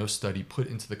TMAO study put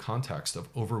into the context of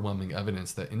overwhelming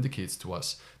evidence that indicates to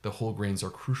us that whole grains are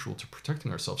crucial to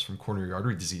protecting ourselves from coronary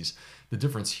artery disease. The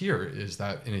difference here is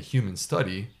that in a human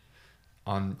study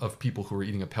of people who are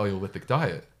eating a Paleolithic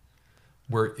diet,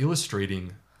 we're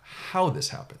illustrating how this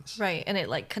happens. Right, and it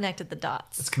like connected the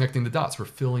dots. It's connecting the dots. We're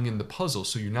filling in the puzzle,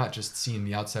 so you're not just seeing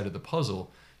the outside of the puzzle,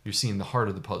 you're seeing the heart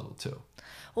of the puzzle too.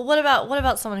 Well, what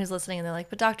about someone who's listening and they're like,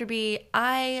 but Dr. B,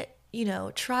 I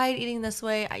tried eating this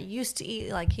way. I used to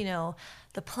eat like,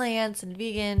 the plants and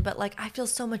vegan, but like I feel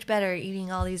so much better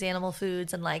eating all these animal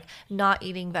foods and like not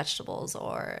eating vegetables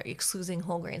or excluding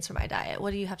whole grains from my diet.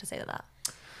 What do you have to say to that?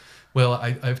 Well,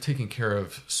 I've taken care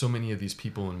of so many of these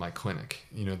people in my clinic.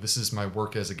 This is my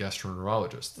work as a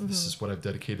gastroenterologist. This is what I've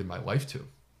dedicated my life to.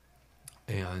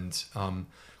 And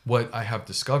what I have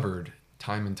discovered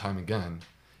time and time again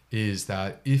is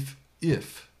that if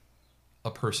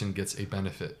a person gets a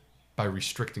benefit by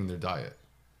restricting their diet,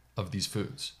 of these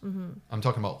foods. I'm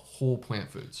talking about whole plant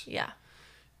foods. Yeah.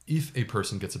 If a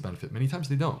person gets a benefit, many times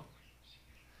they don't.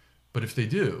 But if they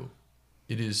do,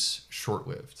 it is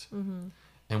short-lived.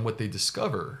 And what they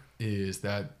discover is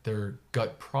that their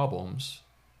gut problems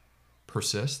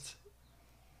persist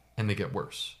and they get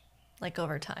worse. Like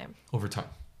over time. Over time.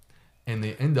 And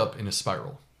they end up in a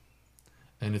spiral.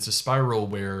 And it's a spiral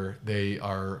where they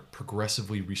are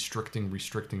progressively restricting.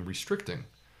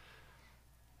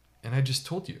 And I just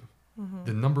told you,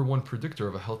 the number one predictor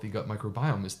of a healthy gut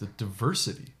microbiome is the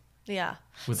diversity. Yeah.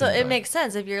 within So the it diet. makes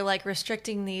sense if you're like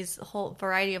restricting these whole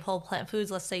variety of whole plant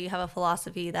foods. Let's say you have a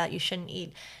philosophy that you shouldn't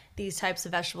eat these types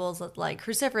of vegetables like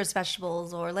cruciferous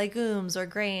vegetables or legumes or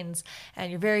grains, and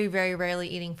you're very, very rarely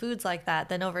eating foods like that,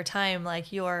 then over time,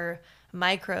 like your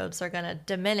microbes are going to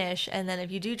diminish. And then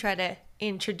if you do try to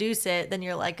introduce it, then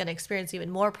you're like going to experience even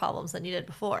more problems than you did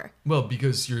before. Well,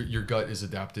 because your gut is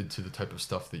adapted to the type of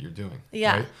stuff that you're doing.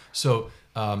 Yeah. Right? So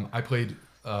I played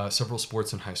several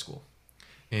sports in high school,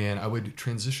 and I would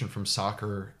transition from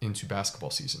soccer into basketball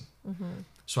season.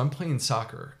 So I'm playing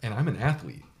soccer, and I'm an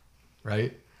athlete,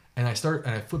 right? And I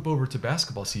flip over to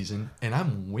basketball season, and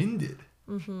I'm winded,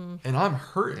 and I'm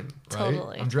hurting, right?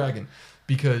 Totally. I'm dragging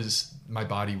because my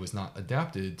body was not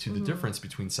adapted to the difference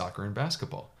between soccer and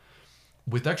basketball.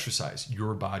 With exercise,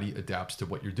 your body adapts to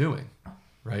what you're doing,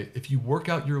 right? If you work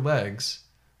out your legs,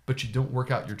 but you don't work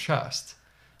out your chest,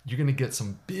 you're going to get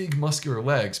some big muscular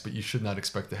legs, but you should not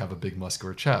expect to have a big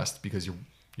muscular chest because you're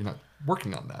not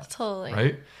working on that. Totally.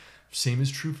 Right? Same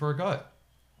is true for our gut.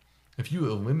 If you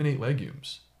eliminate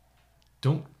legumes,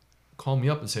 don't call me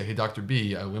up and say, hey, Dr.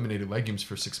 B, I eliminated legumes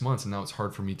for 6 months and now it's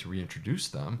hard for me to reintroduce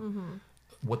them.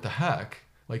 What the heck?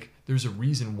 Like, there's a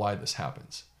reason why this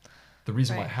happens. The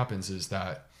reason why it happens is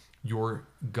that your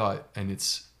gut and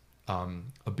its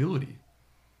ability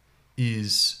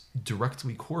is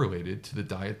directly correlated to the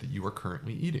diet that you are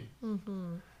currently eating.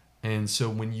 And so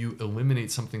when you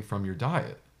eliminate something from your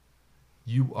diet,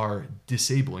 you are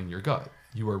disabling your gut.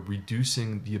 You are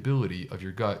reducing the ability of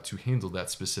your gut to handle that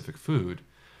specific food.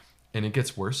 And it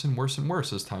gets worse and worse and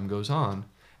worse as time goes on.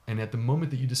 And at the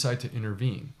moment that you decide to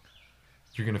intervene,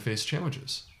 you're going to face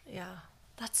challenges. Yeah.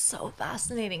 That's so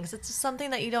fascinating because it's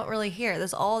something that you don't really hear.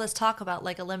 There's all this talk about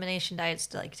like elimination diets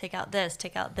to like take out this,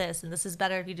 and this is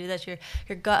better if you do this. Your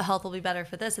gut health will be better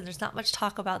for this. And there's not much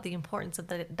talk about the importance of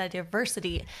the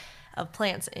diversity of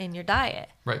plants in your diet.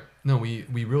 Right. No, we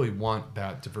really want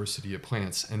that diversity of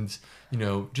plants. And,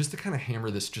 just to kind of hammer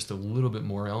this just a little bit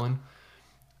more, Ellen,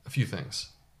 a few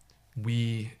things.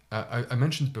 I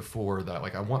mentioned before that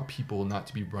like I want people not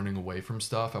to be running away from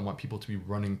stuff. I want people to be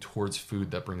running towards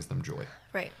food that brings them joy.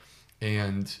 Right.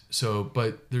 And so,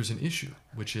 but there's an issue,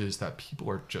 which is that people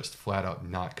are just flat out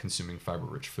not consuming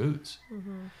fiber-rich foods.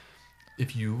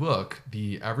 If you look,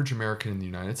 the average American in the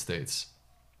United States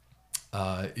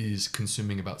is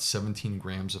consuming about 17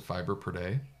 grams of fiber per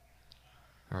day.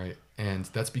 All right. And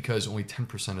that's because only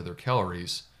 10% of their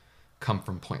calories come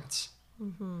from plants.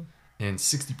 And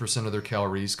 60% of their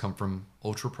calories come from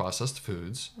ultra-processed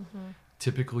foods.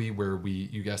 Typically where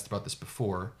you asked about this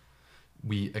before,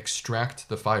 we extract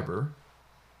the fiber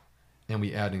and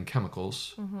we add in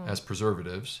chemicals as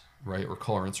preservatives, right? Or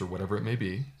colorants or whatever it may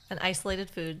be. And isolated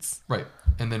foods. Right.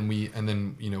 And then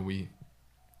we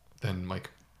like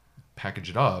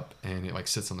package it up and it like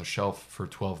sits on the shelf for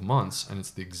 12 months and it's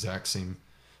the exact same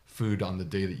food on the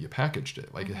day that you packaged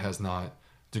it. Like it has not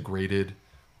degraded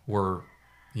or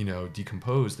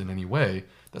decomposed in any way.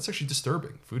 That's actually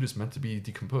disturbing. Food is meant to be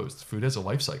decomposed. Food has a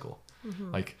life cycle.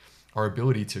 Like our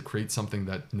ability to create something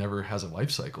that never has a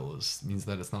life cycle means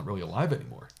that it's not really alive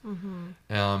anymore.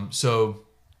 So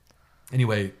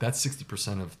anyway, that's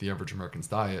 60% of the average American's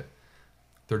diet.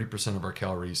 30% of our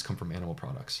calories come from animal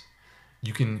products.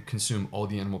 You can consume all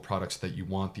the animal products that you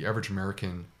want. The average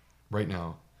American right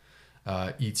now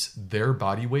eats their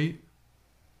body weight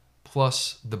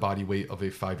plus the body weight of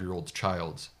a 5-year-old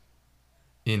child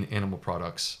in animal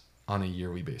products on a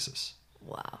yearly basis.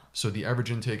 Wow. So the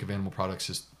average intake of animal products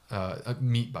is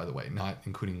meat, by the way, not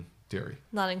including dairy.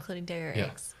 Not including dairy or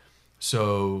eggs.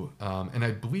 So, and I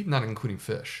believe not including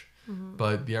fish,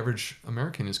 but the average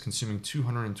American is consuming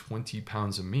 220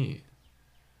 pounds of meat,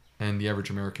 and the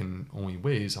average American only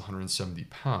weighs 170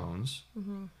 pounds.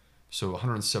 So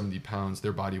 170 pounds,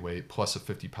 their body weight, plus a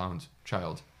 50-pound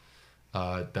child.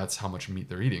 That's how much meat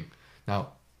they're eating.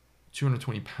 Now,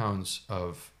 220 pounds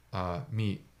of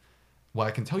meat. Well,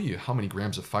 I can tell you how many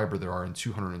grams of fiber there are in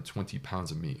 220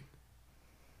 pounds of meat.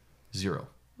 0.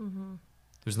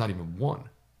 There's not even 1.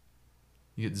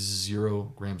 You get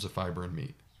 0 grams of fiber in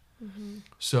meat.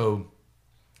 So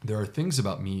there are things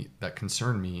about meat that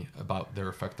concern me about their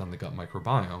effect on the gut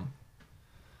microbiome.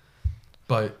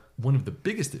 But one of the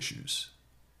biggest issues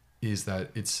is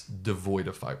that it's devoid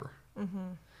of fiber.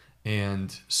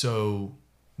 And so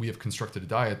we have constructed a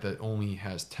diet that only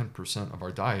has 10% of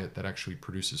our diet that actually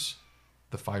produces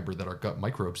the fiber that our gut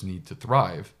microbes need to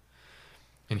thrive.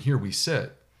 And here we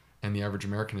sit, and the average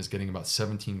American is getting about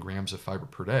 17 grams of fiber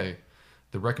per day.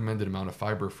 The recommended amount of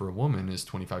fiber for a woman is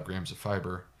 25 grams of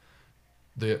fiber.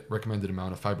 The recommended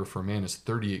amount of fiber for a man is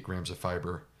 38 grams of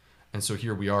fiber. And so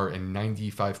here we are, and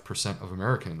 95% of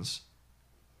Americans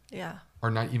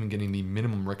are not even getting the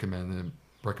minimum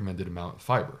recommended amount of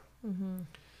fiber.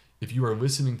 If you are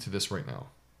listening to this right now,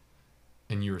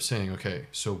 and you are saying, okay,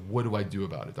 so what do I do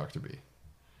about it, Dr. B?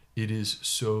 It is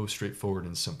so straightforward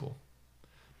and simple.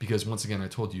 Because once again, I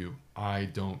told you, I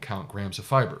don't count grams of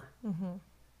fiber.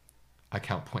 I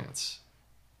count plants.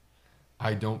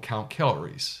 I don't count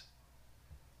calories.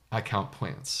 I count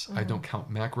plants. I don't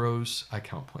count macros. I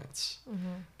count plants.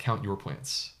 Count your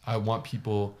plants. I want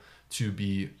people to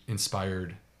be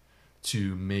inspired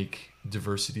to make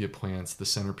diversity of plants the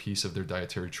centerpiece of their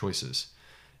dietary choices.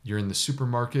 You're in the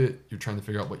supermarket. You're trying to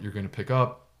figure out what you're going to pick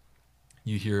up.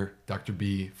 You hear Dr.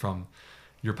 B from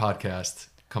your podcast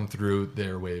come through the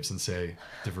airwaves and say,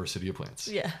 diversity of plants.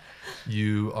 Yeah.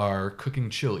 You are cooking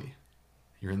chili.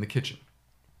 You're in the kitchen.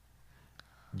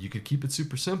 You could keep it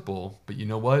super simple, but you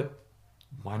know what?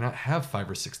 Why not have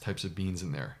 5 or 6 types of beans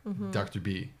in there? Dr.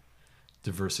 B,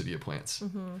 diversity of plants.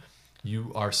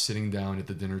 You are sitting down at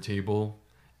the dinner table,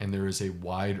 and there is a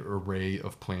wide array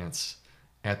of plants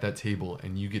at that table,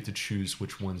 and you get to choose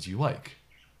which ones you like.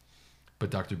 But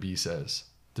Dr. B says,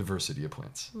 diversity of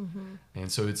plants.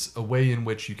 And so it's a way in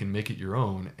which you can make it your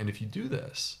own. And if you do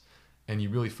this, and you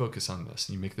really focus on this,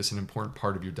 and you make this an important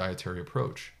part of your dietary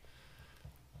approach,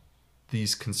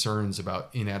 these concerns about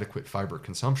inadequate fiber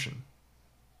consumption,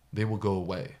 they will go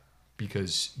away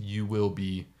because you will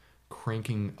be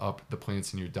cranking up the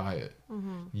plants in your diet.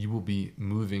 You will be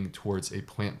moving towards a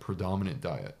plant predominant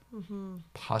diet.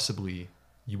 Possibly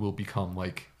you will become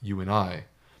like you and I,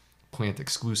 plant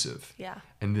exclusive. Yeah.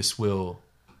 And this will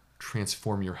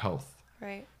transform your health,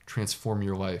 transform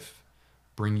your life,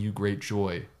 bring you great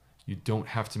joy. You don't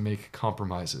have to make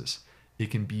compromises.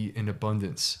 It can be in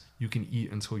abundance. You can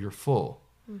eat until you're full.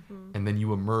 And then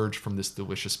you emerge from this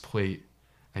delicious plate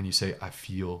and you say, I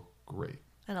feel great.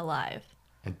 And alive.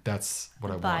 And that's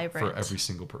what I Vibrant. want for every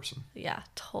single person. Yeah,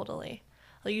 totally.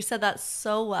 Well, you said that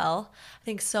so well. I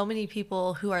think so many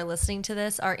people who are listening to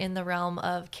this are in the realm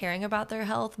of caring about their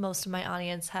health. Most of my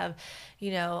audience have,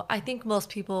 I think most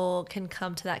people can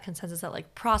come to that consensus that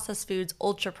like processed foods,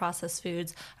 ultra processed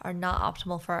foods are not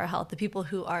optimal for our health. The people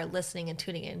who are listening and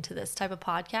tuning into this type of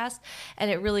podcast.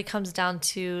 And it really comes down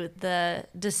to the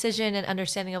decision and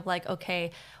understanding of like,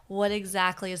 okay, what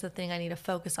exactly is the thing I need to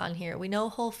focus on here? We know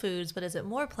whole foods, but is it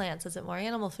more plants? Is it more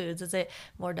animal foods? Is it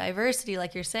more diversity?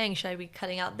 Like you're saying, should I be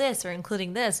cutting out this or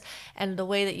including this? And the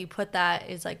way that you put that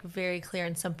is like very clear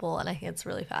and simple. And I think it's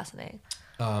really fascinating.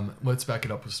 Let's back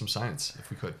it up with some science if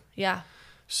we could. Yeah.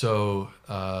 So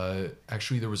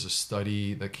actually there was a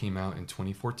study that came out in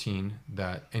 2014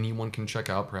 that anyone can check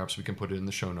out. Perhaps we can put it in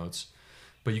the show notes,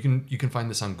 but you can find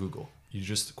this on Google. You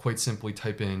just quite simply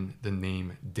type in the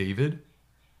name David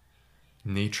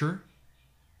Nature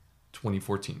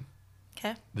 2014.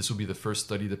 Okay. This will be the first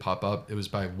study to pop up. It was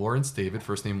by Lawrence David,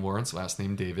 first name Lawrence, last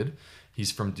name David.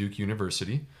 He's from Duke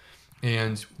University.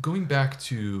 And going back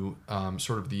to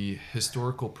sort of the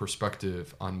historical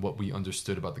perspective on what we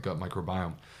understood about the gut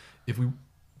microbiome,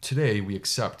 today we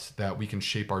accept that we can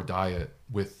shape our diet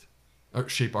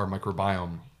shape our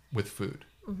microbiome with food.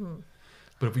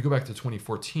 But if we go back to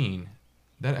 2014,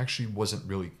 that actually wasn't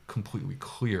really completely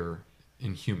clear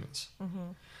in humans.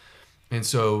 And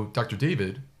so Dr.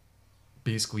 David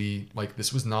basically, like,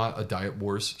 this was not a diet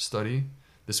wars study.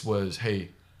 This was, hey,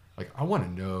 like, I want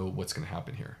to know what's going to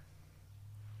happen here.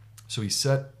 So he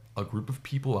set a group of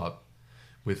people up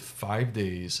with 5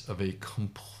 days of a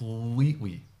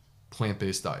completely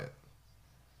plant-based diet.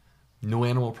 No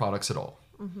animal products at all.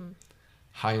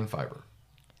 High in fiber.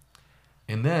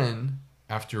 And then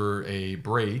after a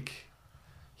break,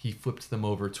 he flipped them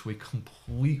over to a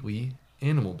completely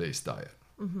animal-based diet.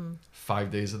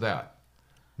 5 days of that.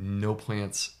 No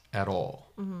plants at all.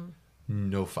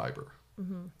 No fiber.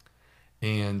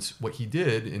 And what he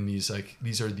did in these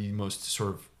are the most sort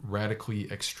of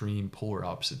radically extreme polar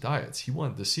opposite diets. He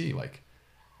wanted to see, like,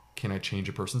 can I change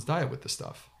a person's diet with this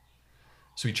stuff?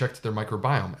 So he checked their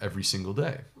microbiome every single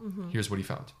day. Here's what he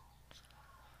found.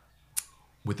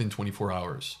 Within 24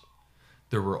 hours,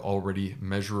 there were already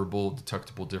measurable,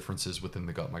 detectable differences within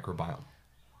the gut microbiome.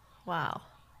 Wow.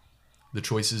 the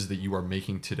choices that you are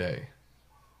making today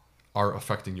are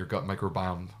affecting your gut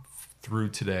microbiome through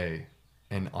today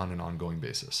and on an ongoing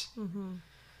basis. Mm-hmm.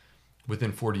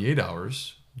 Within 48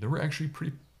 hours, there were actually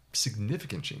pretty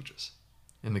significant changes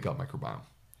in the gut microbiome.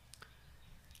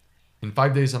 In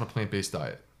 5 days on a plant-based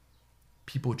diet,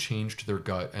 people changed their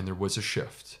gut and there was a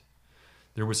shift.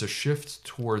 There was a shift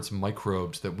towards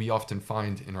microbes that we often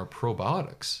find in our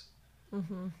probiotics.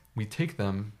 Mm-hmm. We take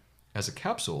them as a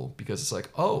capsule because it's like,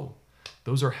 oh,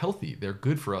 those are healthy. They're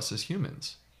good for us as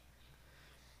humans.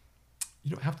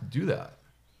 You don't have to do that.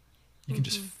 You can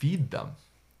just feed them.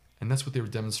 And that's what they were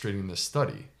demonstrating in this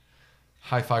study.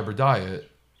 High fiber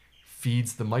diet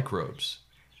feeds the microbes.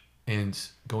 And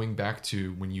going back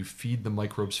to when you feed the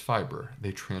microbes fiber,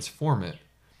 they transform it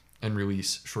and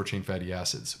release short-chain fatty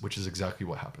acids, which is exactly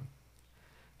what happened.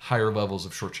 Higher levels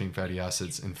of short-chain fatty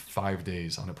acids in 5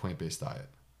 days on a plant-based diet.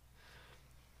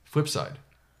 Flip side,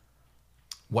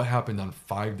 what happened on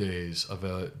 5 days of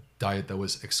a diet that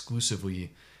was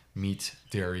exclusively meat,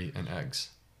 dairy, and eggs?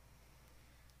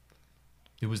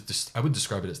 It was, I would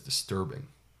describe it as disturbing.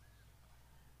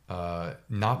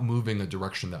 Not moving a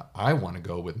direction that I want to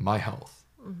go with my health.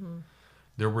 Mm-hmm.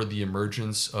 There were the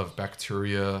emergence of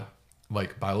bacteria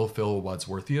like Bilophila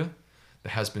wadsworthia that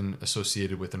has been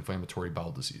associated with inflammatory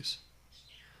bowel disease.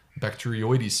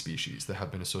 Bacteroides species that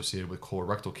have been associated with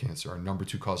colorectal cancer, our number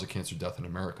 2 cause of cancer death in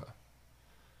America.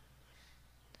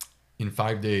 In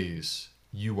 5 days,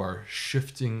 you are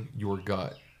shifting your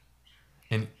gut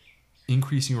and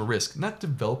increasing your risk, not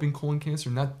developing colon cancer,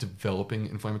 not developing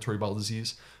inflammatory bowel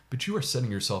disease, but you are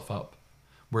setting yourself up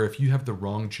where if you have the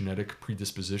wrong genetic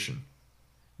predisposition,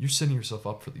 you're setting yourself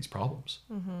up for these problems.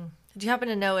 Mm-hmm. Did you happen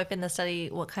to know if in the study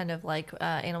what kind of like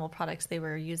animal products they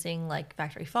were using, like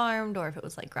factory farmed, or if it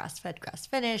was like grass fed, grass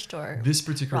finished, or this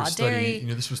particular raw study?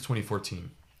 Dairy? This was 2014.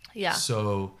 Yeah.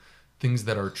 So things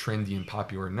that are trendy and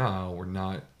popular now were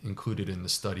not included in the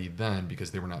study then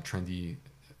because they were not trendy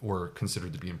or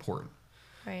considered to be important.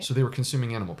 Right. So they were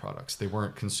consuming animal products. They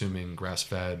weren't consuming grass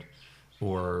fed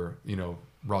or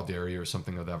raw dairy or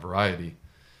something of that variety.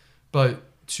 But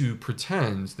to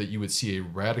pretend that you would see a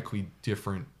radically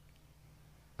different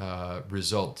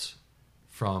result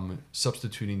from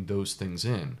substituting those things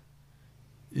in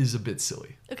is a bit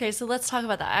silly. Okay, so let's talk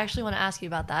about that. I actually want to ask you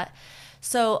about that.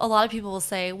 So a lot of people will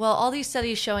say, well, all these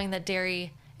studies showing that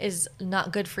dairy is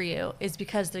not good for you is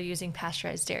because they're using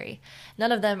pasteurized dairy.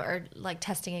 None of them are like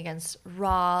testing against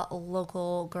raw,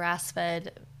 local,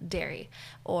 grass-fed dairy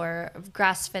or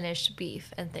grass-finished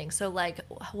beef and things. So like,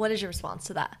 what is your response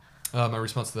to that? My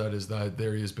response to that is that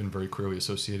dairy has been very clearly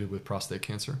associated with prostate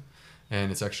cancer. And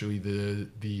it's actually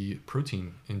the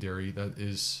protein in dairy that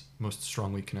is most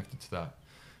strongly connected to that.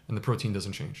 And the protein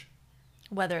doesn't change.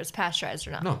 Whether it's pasteurized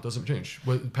or not. No, it doesn't change.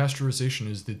 Pasteurization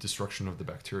is the destruction of the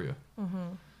bacteria.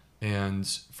 Mm-hmm. And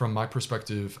from my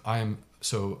perspective,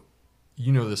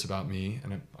 you know this about me,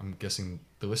 and I'm guessing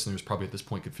the listeners probably at this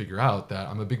point could figure out that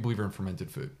I'm a big believer in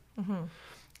fermented food. Mm-hmm.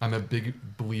 I'm a big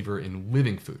believer in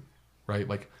living food, right?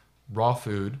 Like raw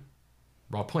food,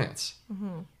 raw plants.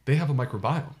 Mm-hmm. They have a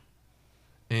microbiome.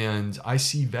 And I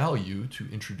see value to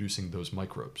introducing those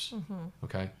microbes,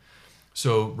 okay?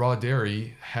 So raw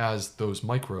dairy has those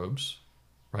microbes,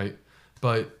 right?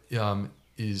 But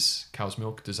is cow's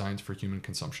milk designed for human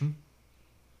consumption?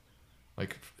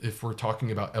 Like, if we're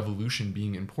talking about evolution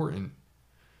being important,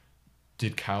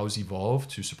 did cows evolve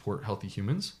to support healthy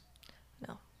humans?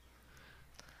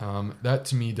 No. That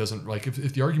to me doesn't, like,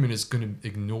 if the argument is going to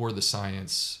ignore the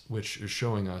science, which is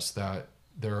showing us that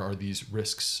there are these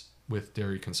risks with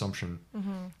dairy consumption,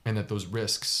 and that those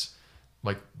risks,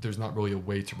 like, there's not really a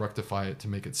way to rectify it to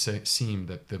make it seem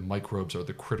that the microbes are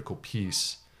the critical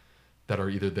piece that are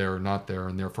either there or not there,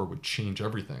 and therefore would change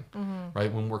everything,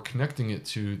 right? When we're connecting it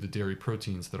to the dairy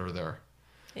proteins that are there,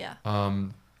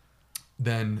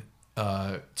 then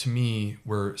to me,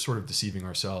 we're sort of deceiving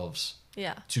ourselves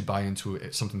to buy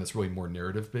into something that's really more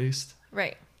narrative based.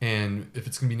 Right. And if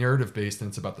it's going to be narrative based, then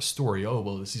it's about the story. Oh,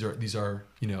 well, these are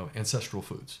ancestral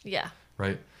foods. Yeah.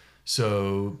 Right.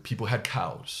 So people had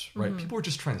cows, right? People were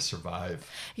just trying to survive.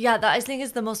 Yeah, that I think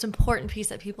is the most important piece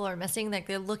that people are missing. Like,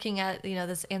 they're looking at,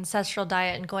 this ancestral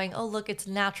diet and going, oh, look, it's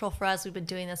natural for us. We've been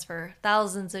doing this for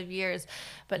thousands of years,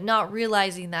 but not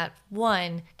realizing that,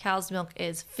 one, cow's milk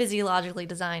is physiologically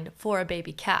designed for a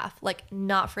baby calf, like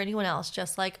not for anyone else.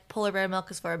 Just like polar bear milk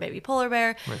is for a baby polar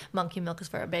bear, right. Monkey milk is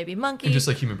for a baby monkey. And just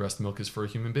like human breast milk is for a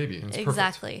human baby. And it's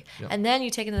exactly. Yeah. And then you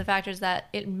take into the factors that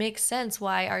it makes sense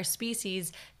why our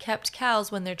species kept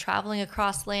cows when they're traveling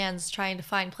across lands trying to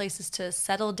find places to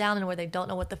settle down and where they don't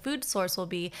know what the food source will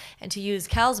be, and to use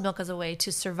cow's milk as a way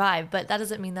to survive. But that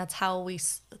doesn't mean that's how we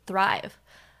thrive.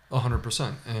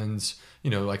 100%. And,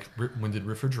 like when did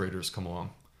refrigerators come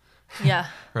along? Yeah.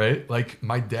 Right? Like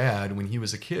my dad, when he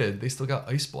was a kid, they still got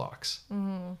ice blocks.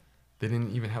 Mm-hmm. They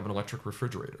didn't even have an electric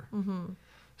refrigerator. Mm-hmm.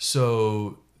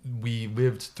 So we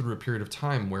lived through a period of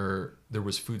time where there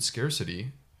was food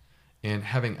scarcity, and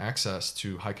having access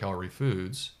to high calorie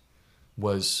foods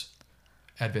was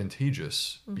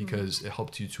advantageous because it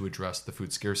helped you to address the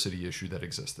food scarcity issue that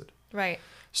existed. Right.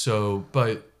 So,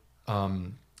 but,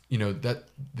 that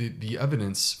the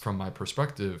evidence from my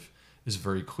perspective is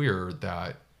very clear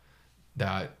that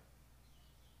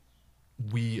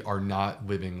we are not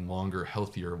living longer,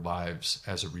 healthier lives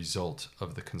as a result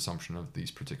of the consumption of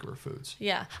these particular foods.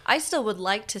 Yeah. I still would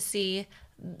like to see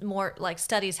more like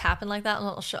studies happen like that.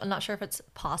 I'm not sure if it's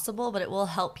possible, but it will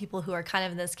help people who are kind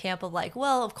of in this camp of like,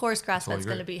 well, of course, grass-fed's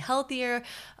going to be healthier,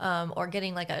 or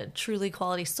getting like a truly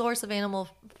quality source of animal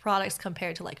products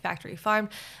compared to like factory farmed.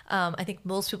 I think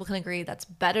most people can agree that's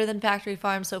better than factory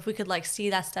farmed. So if we could like see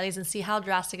that studies and see how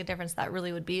drastic a difference that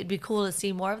really would be, it'd be cool to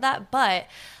see more of that. But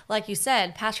like you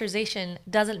said, pasteurization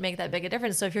doesn't make that big a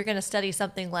difference. So if you're going to study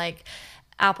something like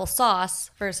applesauce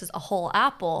versus a whole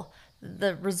apple,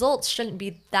 the results shouldn't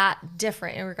be that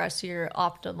different in regards to your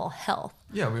optimal health.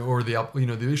 Yeah, I mean, or the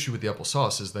issue with the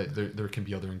applesauce is that there can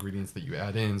be other ingredients that you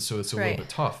add in, so it's a little bit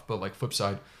tough. But like flip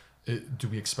side, do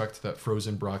we expect that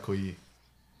frozen broccoli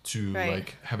to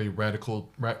like have a radical?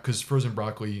 Because frozen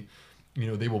broccoli,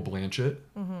 they will blanch it,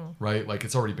 right? Like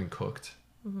it's already been cooked,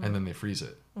 and then they freeze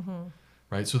it,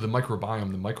 right? So the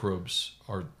microbiome, the microbes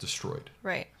are destroyed,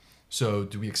 right? So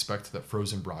do we expect that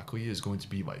frozen broccoli is going to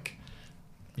be like,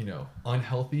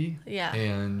 unhealthy? Yeah.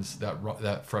 And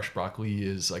that fresh broccoli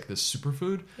is like this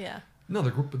superfood? Yeah. No,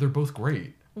 they're both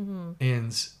great.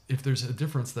 And if there's a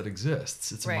difference that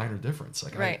exists, it's a minor difference.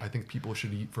 Like I think people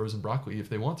should eat frozen broccoli if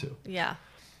they want to. Yeah.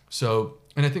 So,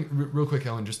 and I think real quick,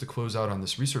 Ellen, just to close out on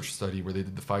this research study where they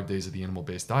did the 5 days of the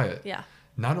animal-based diet. Yeah.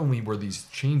 Not only were these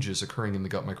changes occurring in the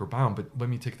gut microbiome, but let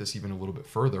me take this even a little bit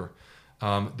further.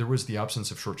 There was the absence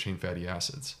of short-chain fatty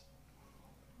acids.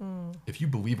 If you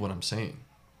believe what I'm saying,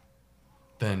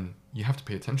 then you have to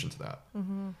pay attention to that.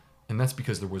 And that's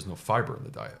because there was no fiber in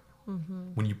the diet.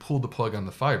 When you pull the plug on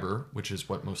the fiber, which is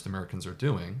what most Americans are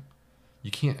doing,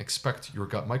 you can't expect your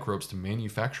gut microbes to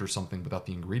manufacture something without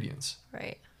the ingredients.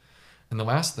 Right. And the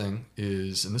last thing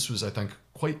is, and this was, I think,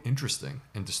 quite interesting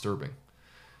and disturbing.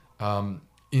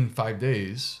 In 5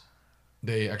 days,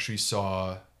 they actually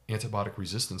saw antibiotic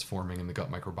resistance forming in the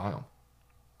gut microbiome.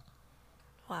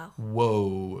 Wow.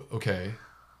 Whoa, okay.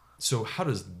 So how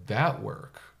does that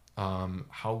work?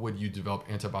 How would you develop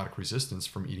antibiotic resistance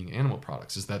from eating animal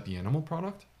products? Is that the animal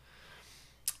product?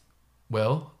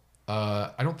 Well,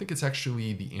 I don't think it's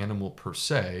actually the animal per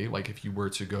se. Like if you were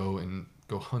to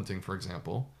go hunting, for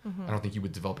example, I don't think you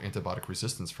would develop antibiotic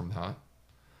resistance from that.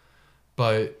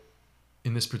 But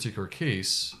in this particular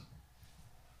case,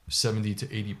 70 to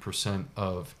 80%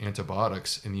 of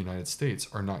antibiotics in the United States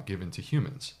are not given to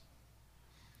humans.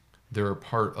 They're a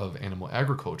part of animal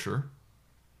agriculture.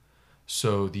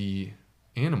 So the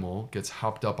animal gets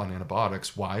hopped up on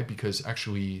antibiotics. Why? Because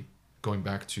actually, going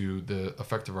back to the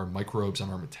effect of our microbes on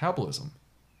our metabolism,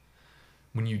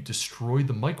 when you destroy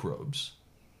the microbes,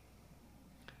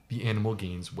 the animal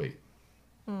gains weight.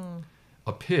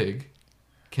 A pig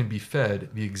can be fed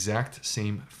the exact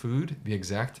same food, the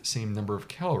exact same number of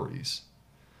calories,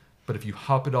 but if you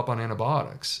hop it up on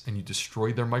antibiotics and you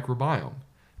destroy their microbiome,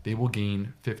 they will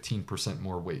gain 15%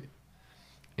 more weight.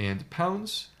 And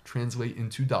pounds translate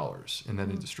into dollars in that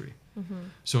industry.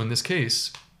 So in this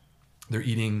case, they're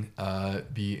eating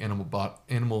the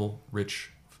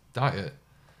animal-rich diet,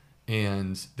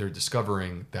 and they're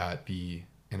discovering that the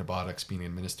antibiotics being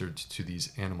administered to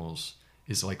these animals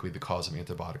is likely the cause of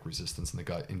antibiotic resistance in the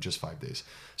gut in just 5 days.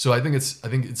 So I think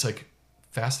it's like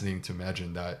fascinating to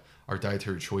imagine that our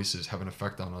dietary choices have an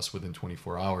effect on us within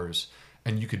 24 hours,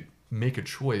 and you could make a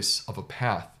choice of a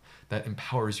path that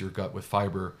empowers your gut with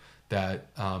fiber, that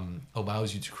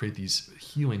allows you to create these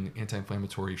healing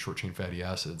anti-inflammatory short-chain fatty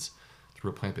acids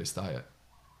through a plant-based diet.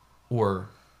 Or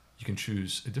you can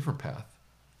choose a different path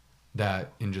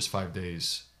that in just 5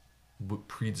 days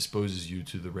predisposes you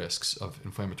to the risks of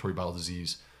inflammatory bowel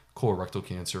disease, colorectal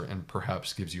cancer, and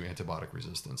perhaps gives you antibiotic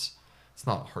resistance. It's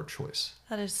not a hard choice.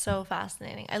 That is so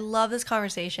fascinating. I love this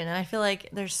conversation, and I feel like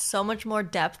there's so much more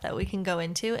depth that we can go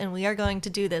into, and we are going to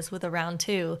do this with a round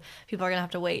 2. People are going to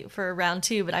have to wait for round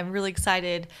 2, but I'm really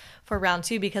excited for round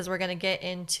 2 because we're going to get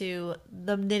into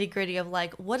the nitty-gritty of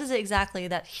like, what is it exactly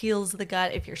that heals the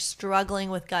gut if you're struggling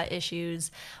with gut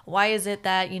issues? Why is it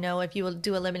that, if you will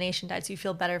do elimination diets, you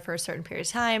feel better for a certain period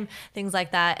of time, things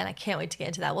like that, and I can't wait to get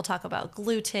into that. We'll talk about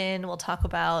gluten. We'll talk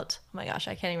about Oh my gosh,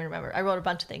 I can't even remember. I wrote a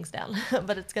bunch of things down,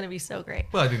 but it's going to be so great.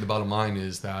 Well, I think the bottom line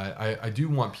is that I do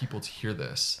want people to hear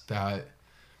this, that,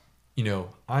 you know,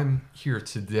 I'm here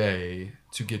today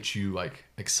to get you like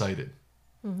excited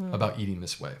about eating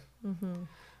this way.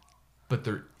 But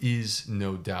there is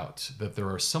no doubt that there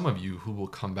are some of you who will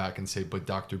come back and say, but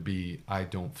Dr. B, I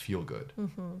don't feel good.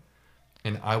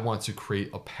 And I want to create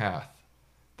a path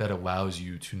that allows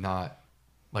you to not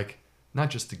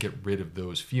just to get rid of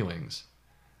those feelings.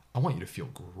 I want you to feel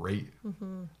great.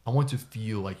 I want to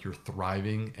feel like you're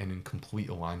thriving and in complete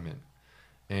alignment.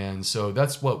 And so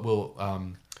that's what we'll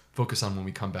focus on when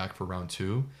we come back for round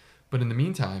 2. But in the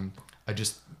meantime,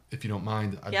 if you don't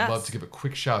mind, I'd love to give a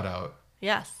quick shout out.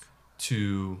 Yes.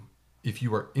 To, if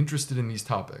you are interested in these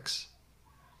topics,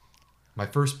 my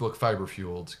first book, Fiber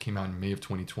Fueled, came out in May of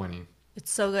 2020. It's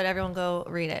so good. Everyone go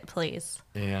read it, please.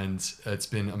 And it's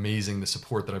been amazing, the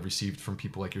support that I've received from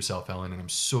people like yourself, Ellen. And I'm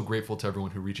so grateful to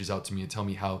everyone who reaches out to me and tell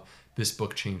me how this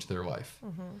book changed their life.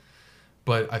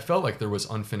 But I felt like there was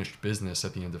unfinished business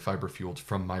at the end of Fiber Fueled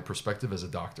from my perspective as a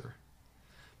doctor.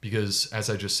 Because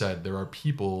as I just said, there are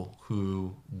people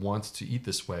who want to eat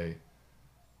this way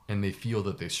and they feel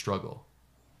that they struggle.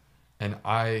 And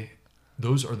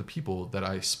those are the people that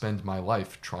I spend my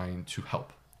life trying to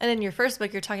help. And in your first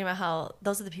book, you're talking about how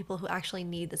those are the people who actually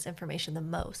need this information the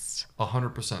most.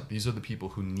 100%. These are the people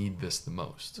who need this the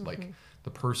most. Like the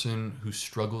person who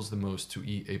struggles the most to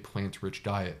eat a plant-rich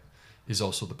diet is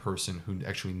also the person who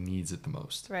actually needs it the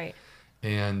most. Right.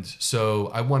 And so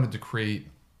I wanted to create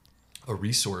a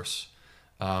resource,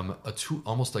 a tool,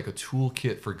 almost like a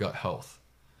toolkit for gut health,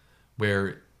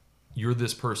 where you're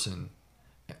this person,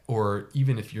 or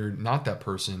even if you're not that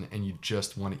person and you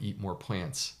just want to eat more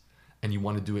plants and you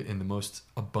want to do it in the most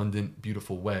abundant,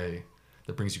 beautiful way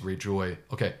that brings you great joy.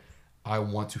 Okay, I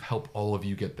want to help all of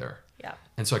you get there. Yeah.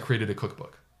 And so I created a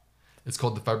cookbook. It's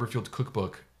called the Fiber Fueled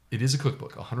Cookbook. It is a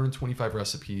cookbook, 125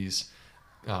 recipes,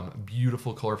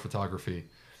 beautiful color photography.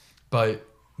 But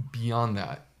beyond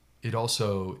that, it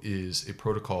also is a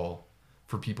protocol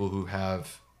for people who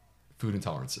have food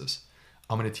intolerances.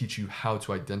 I'm going to teach you how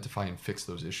to identify and fix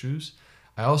those issues.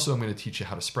 I also am going to teach you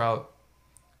how to sprout,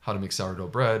 how to make sourdough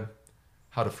bread,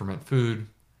 how to ferment food.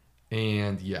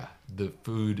 And yeah, the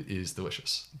food is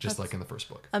delicious, just like in the first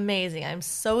book. Amazing. I'm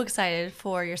so excited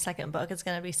for your second book. It's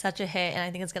going to be such a hit, and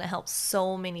I think it's going to help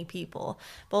so many people.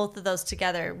 Both of those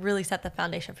together really set the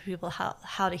foundation for people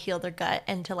how to heal their gut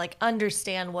and to like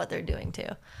understand what they're doing too.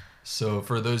 So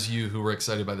for those of you who were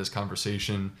excited by this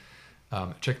conversation,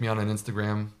 check me out on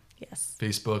Instagram,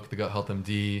 Facebook, The Gut Health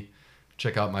MD.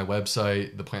 Check out my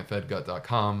website,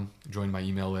 theplantfedgut.com. Join my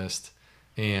email list.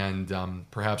 And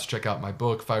perhaps check out my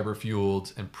book, Fiber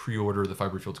Fueled, and pre-order the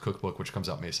Fiber Fueled Cookbook, which comes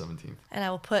out May 17th. And I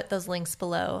will put those links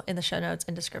below in the show notes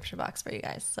and description box for you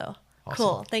guys. So awesome.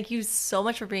 Cool. Thank you so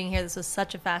much for being here. This was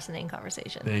such a fascinating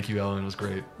conversation. Thank you, Ellen. It was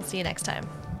great. We'll see you next time.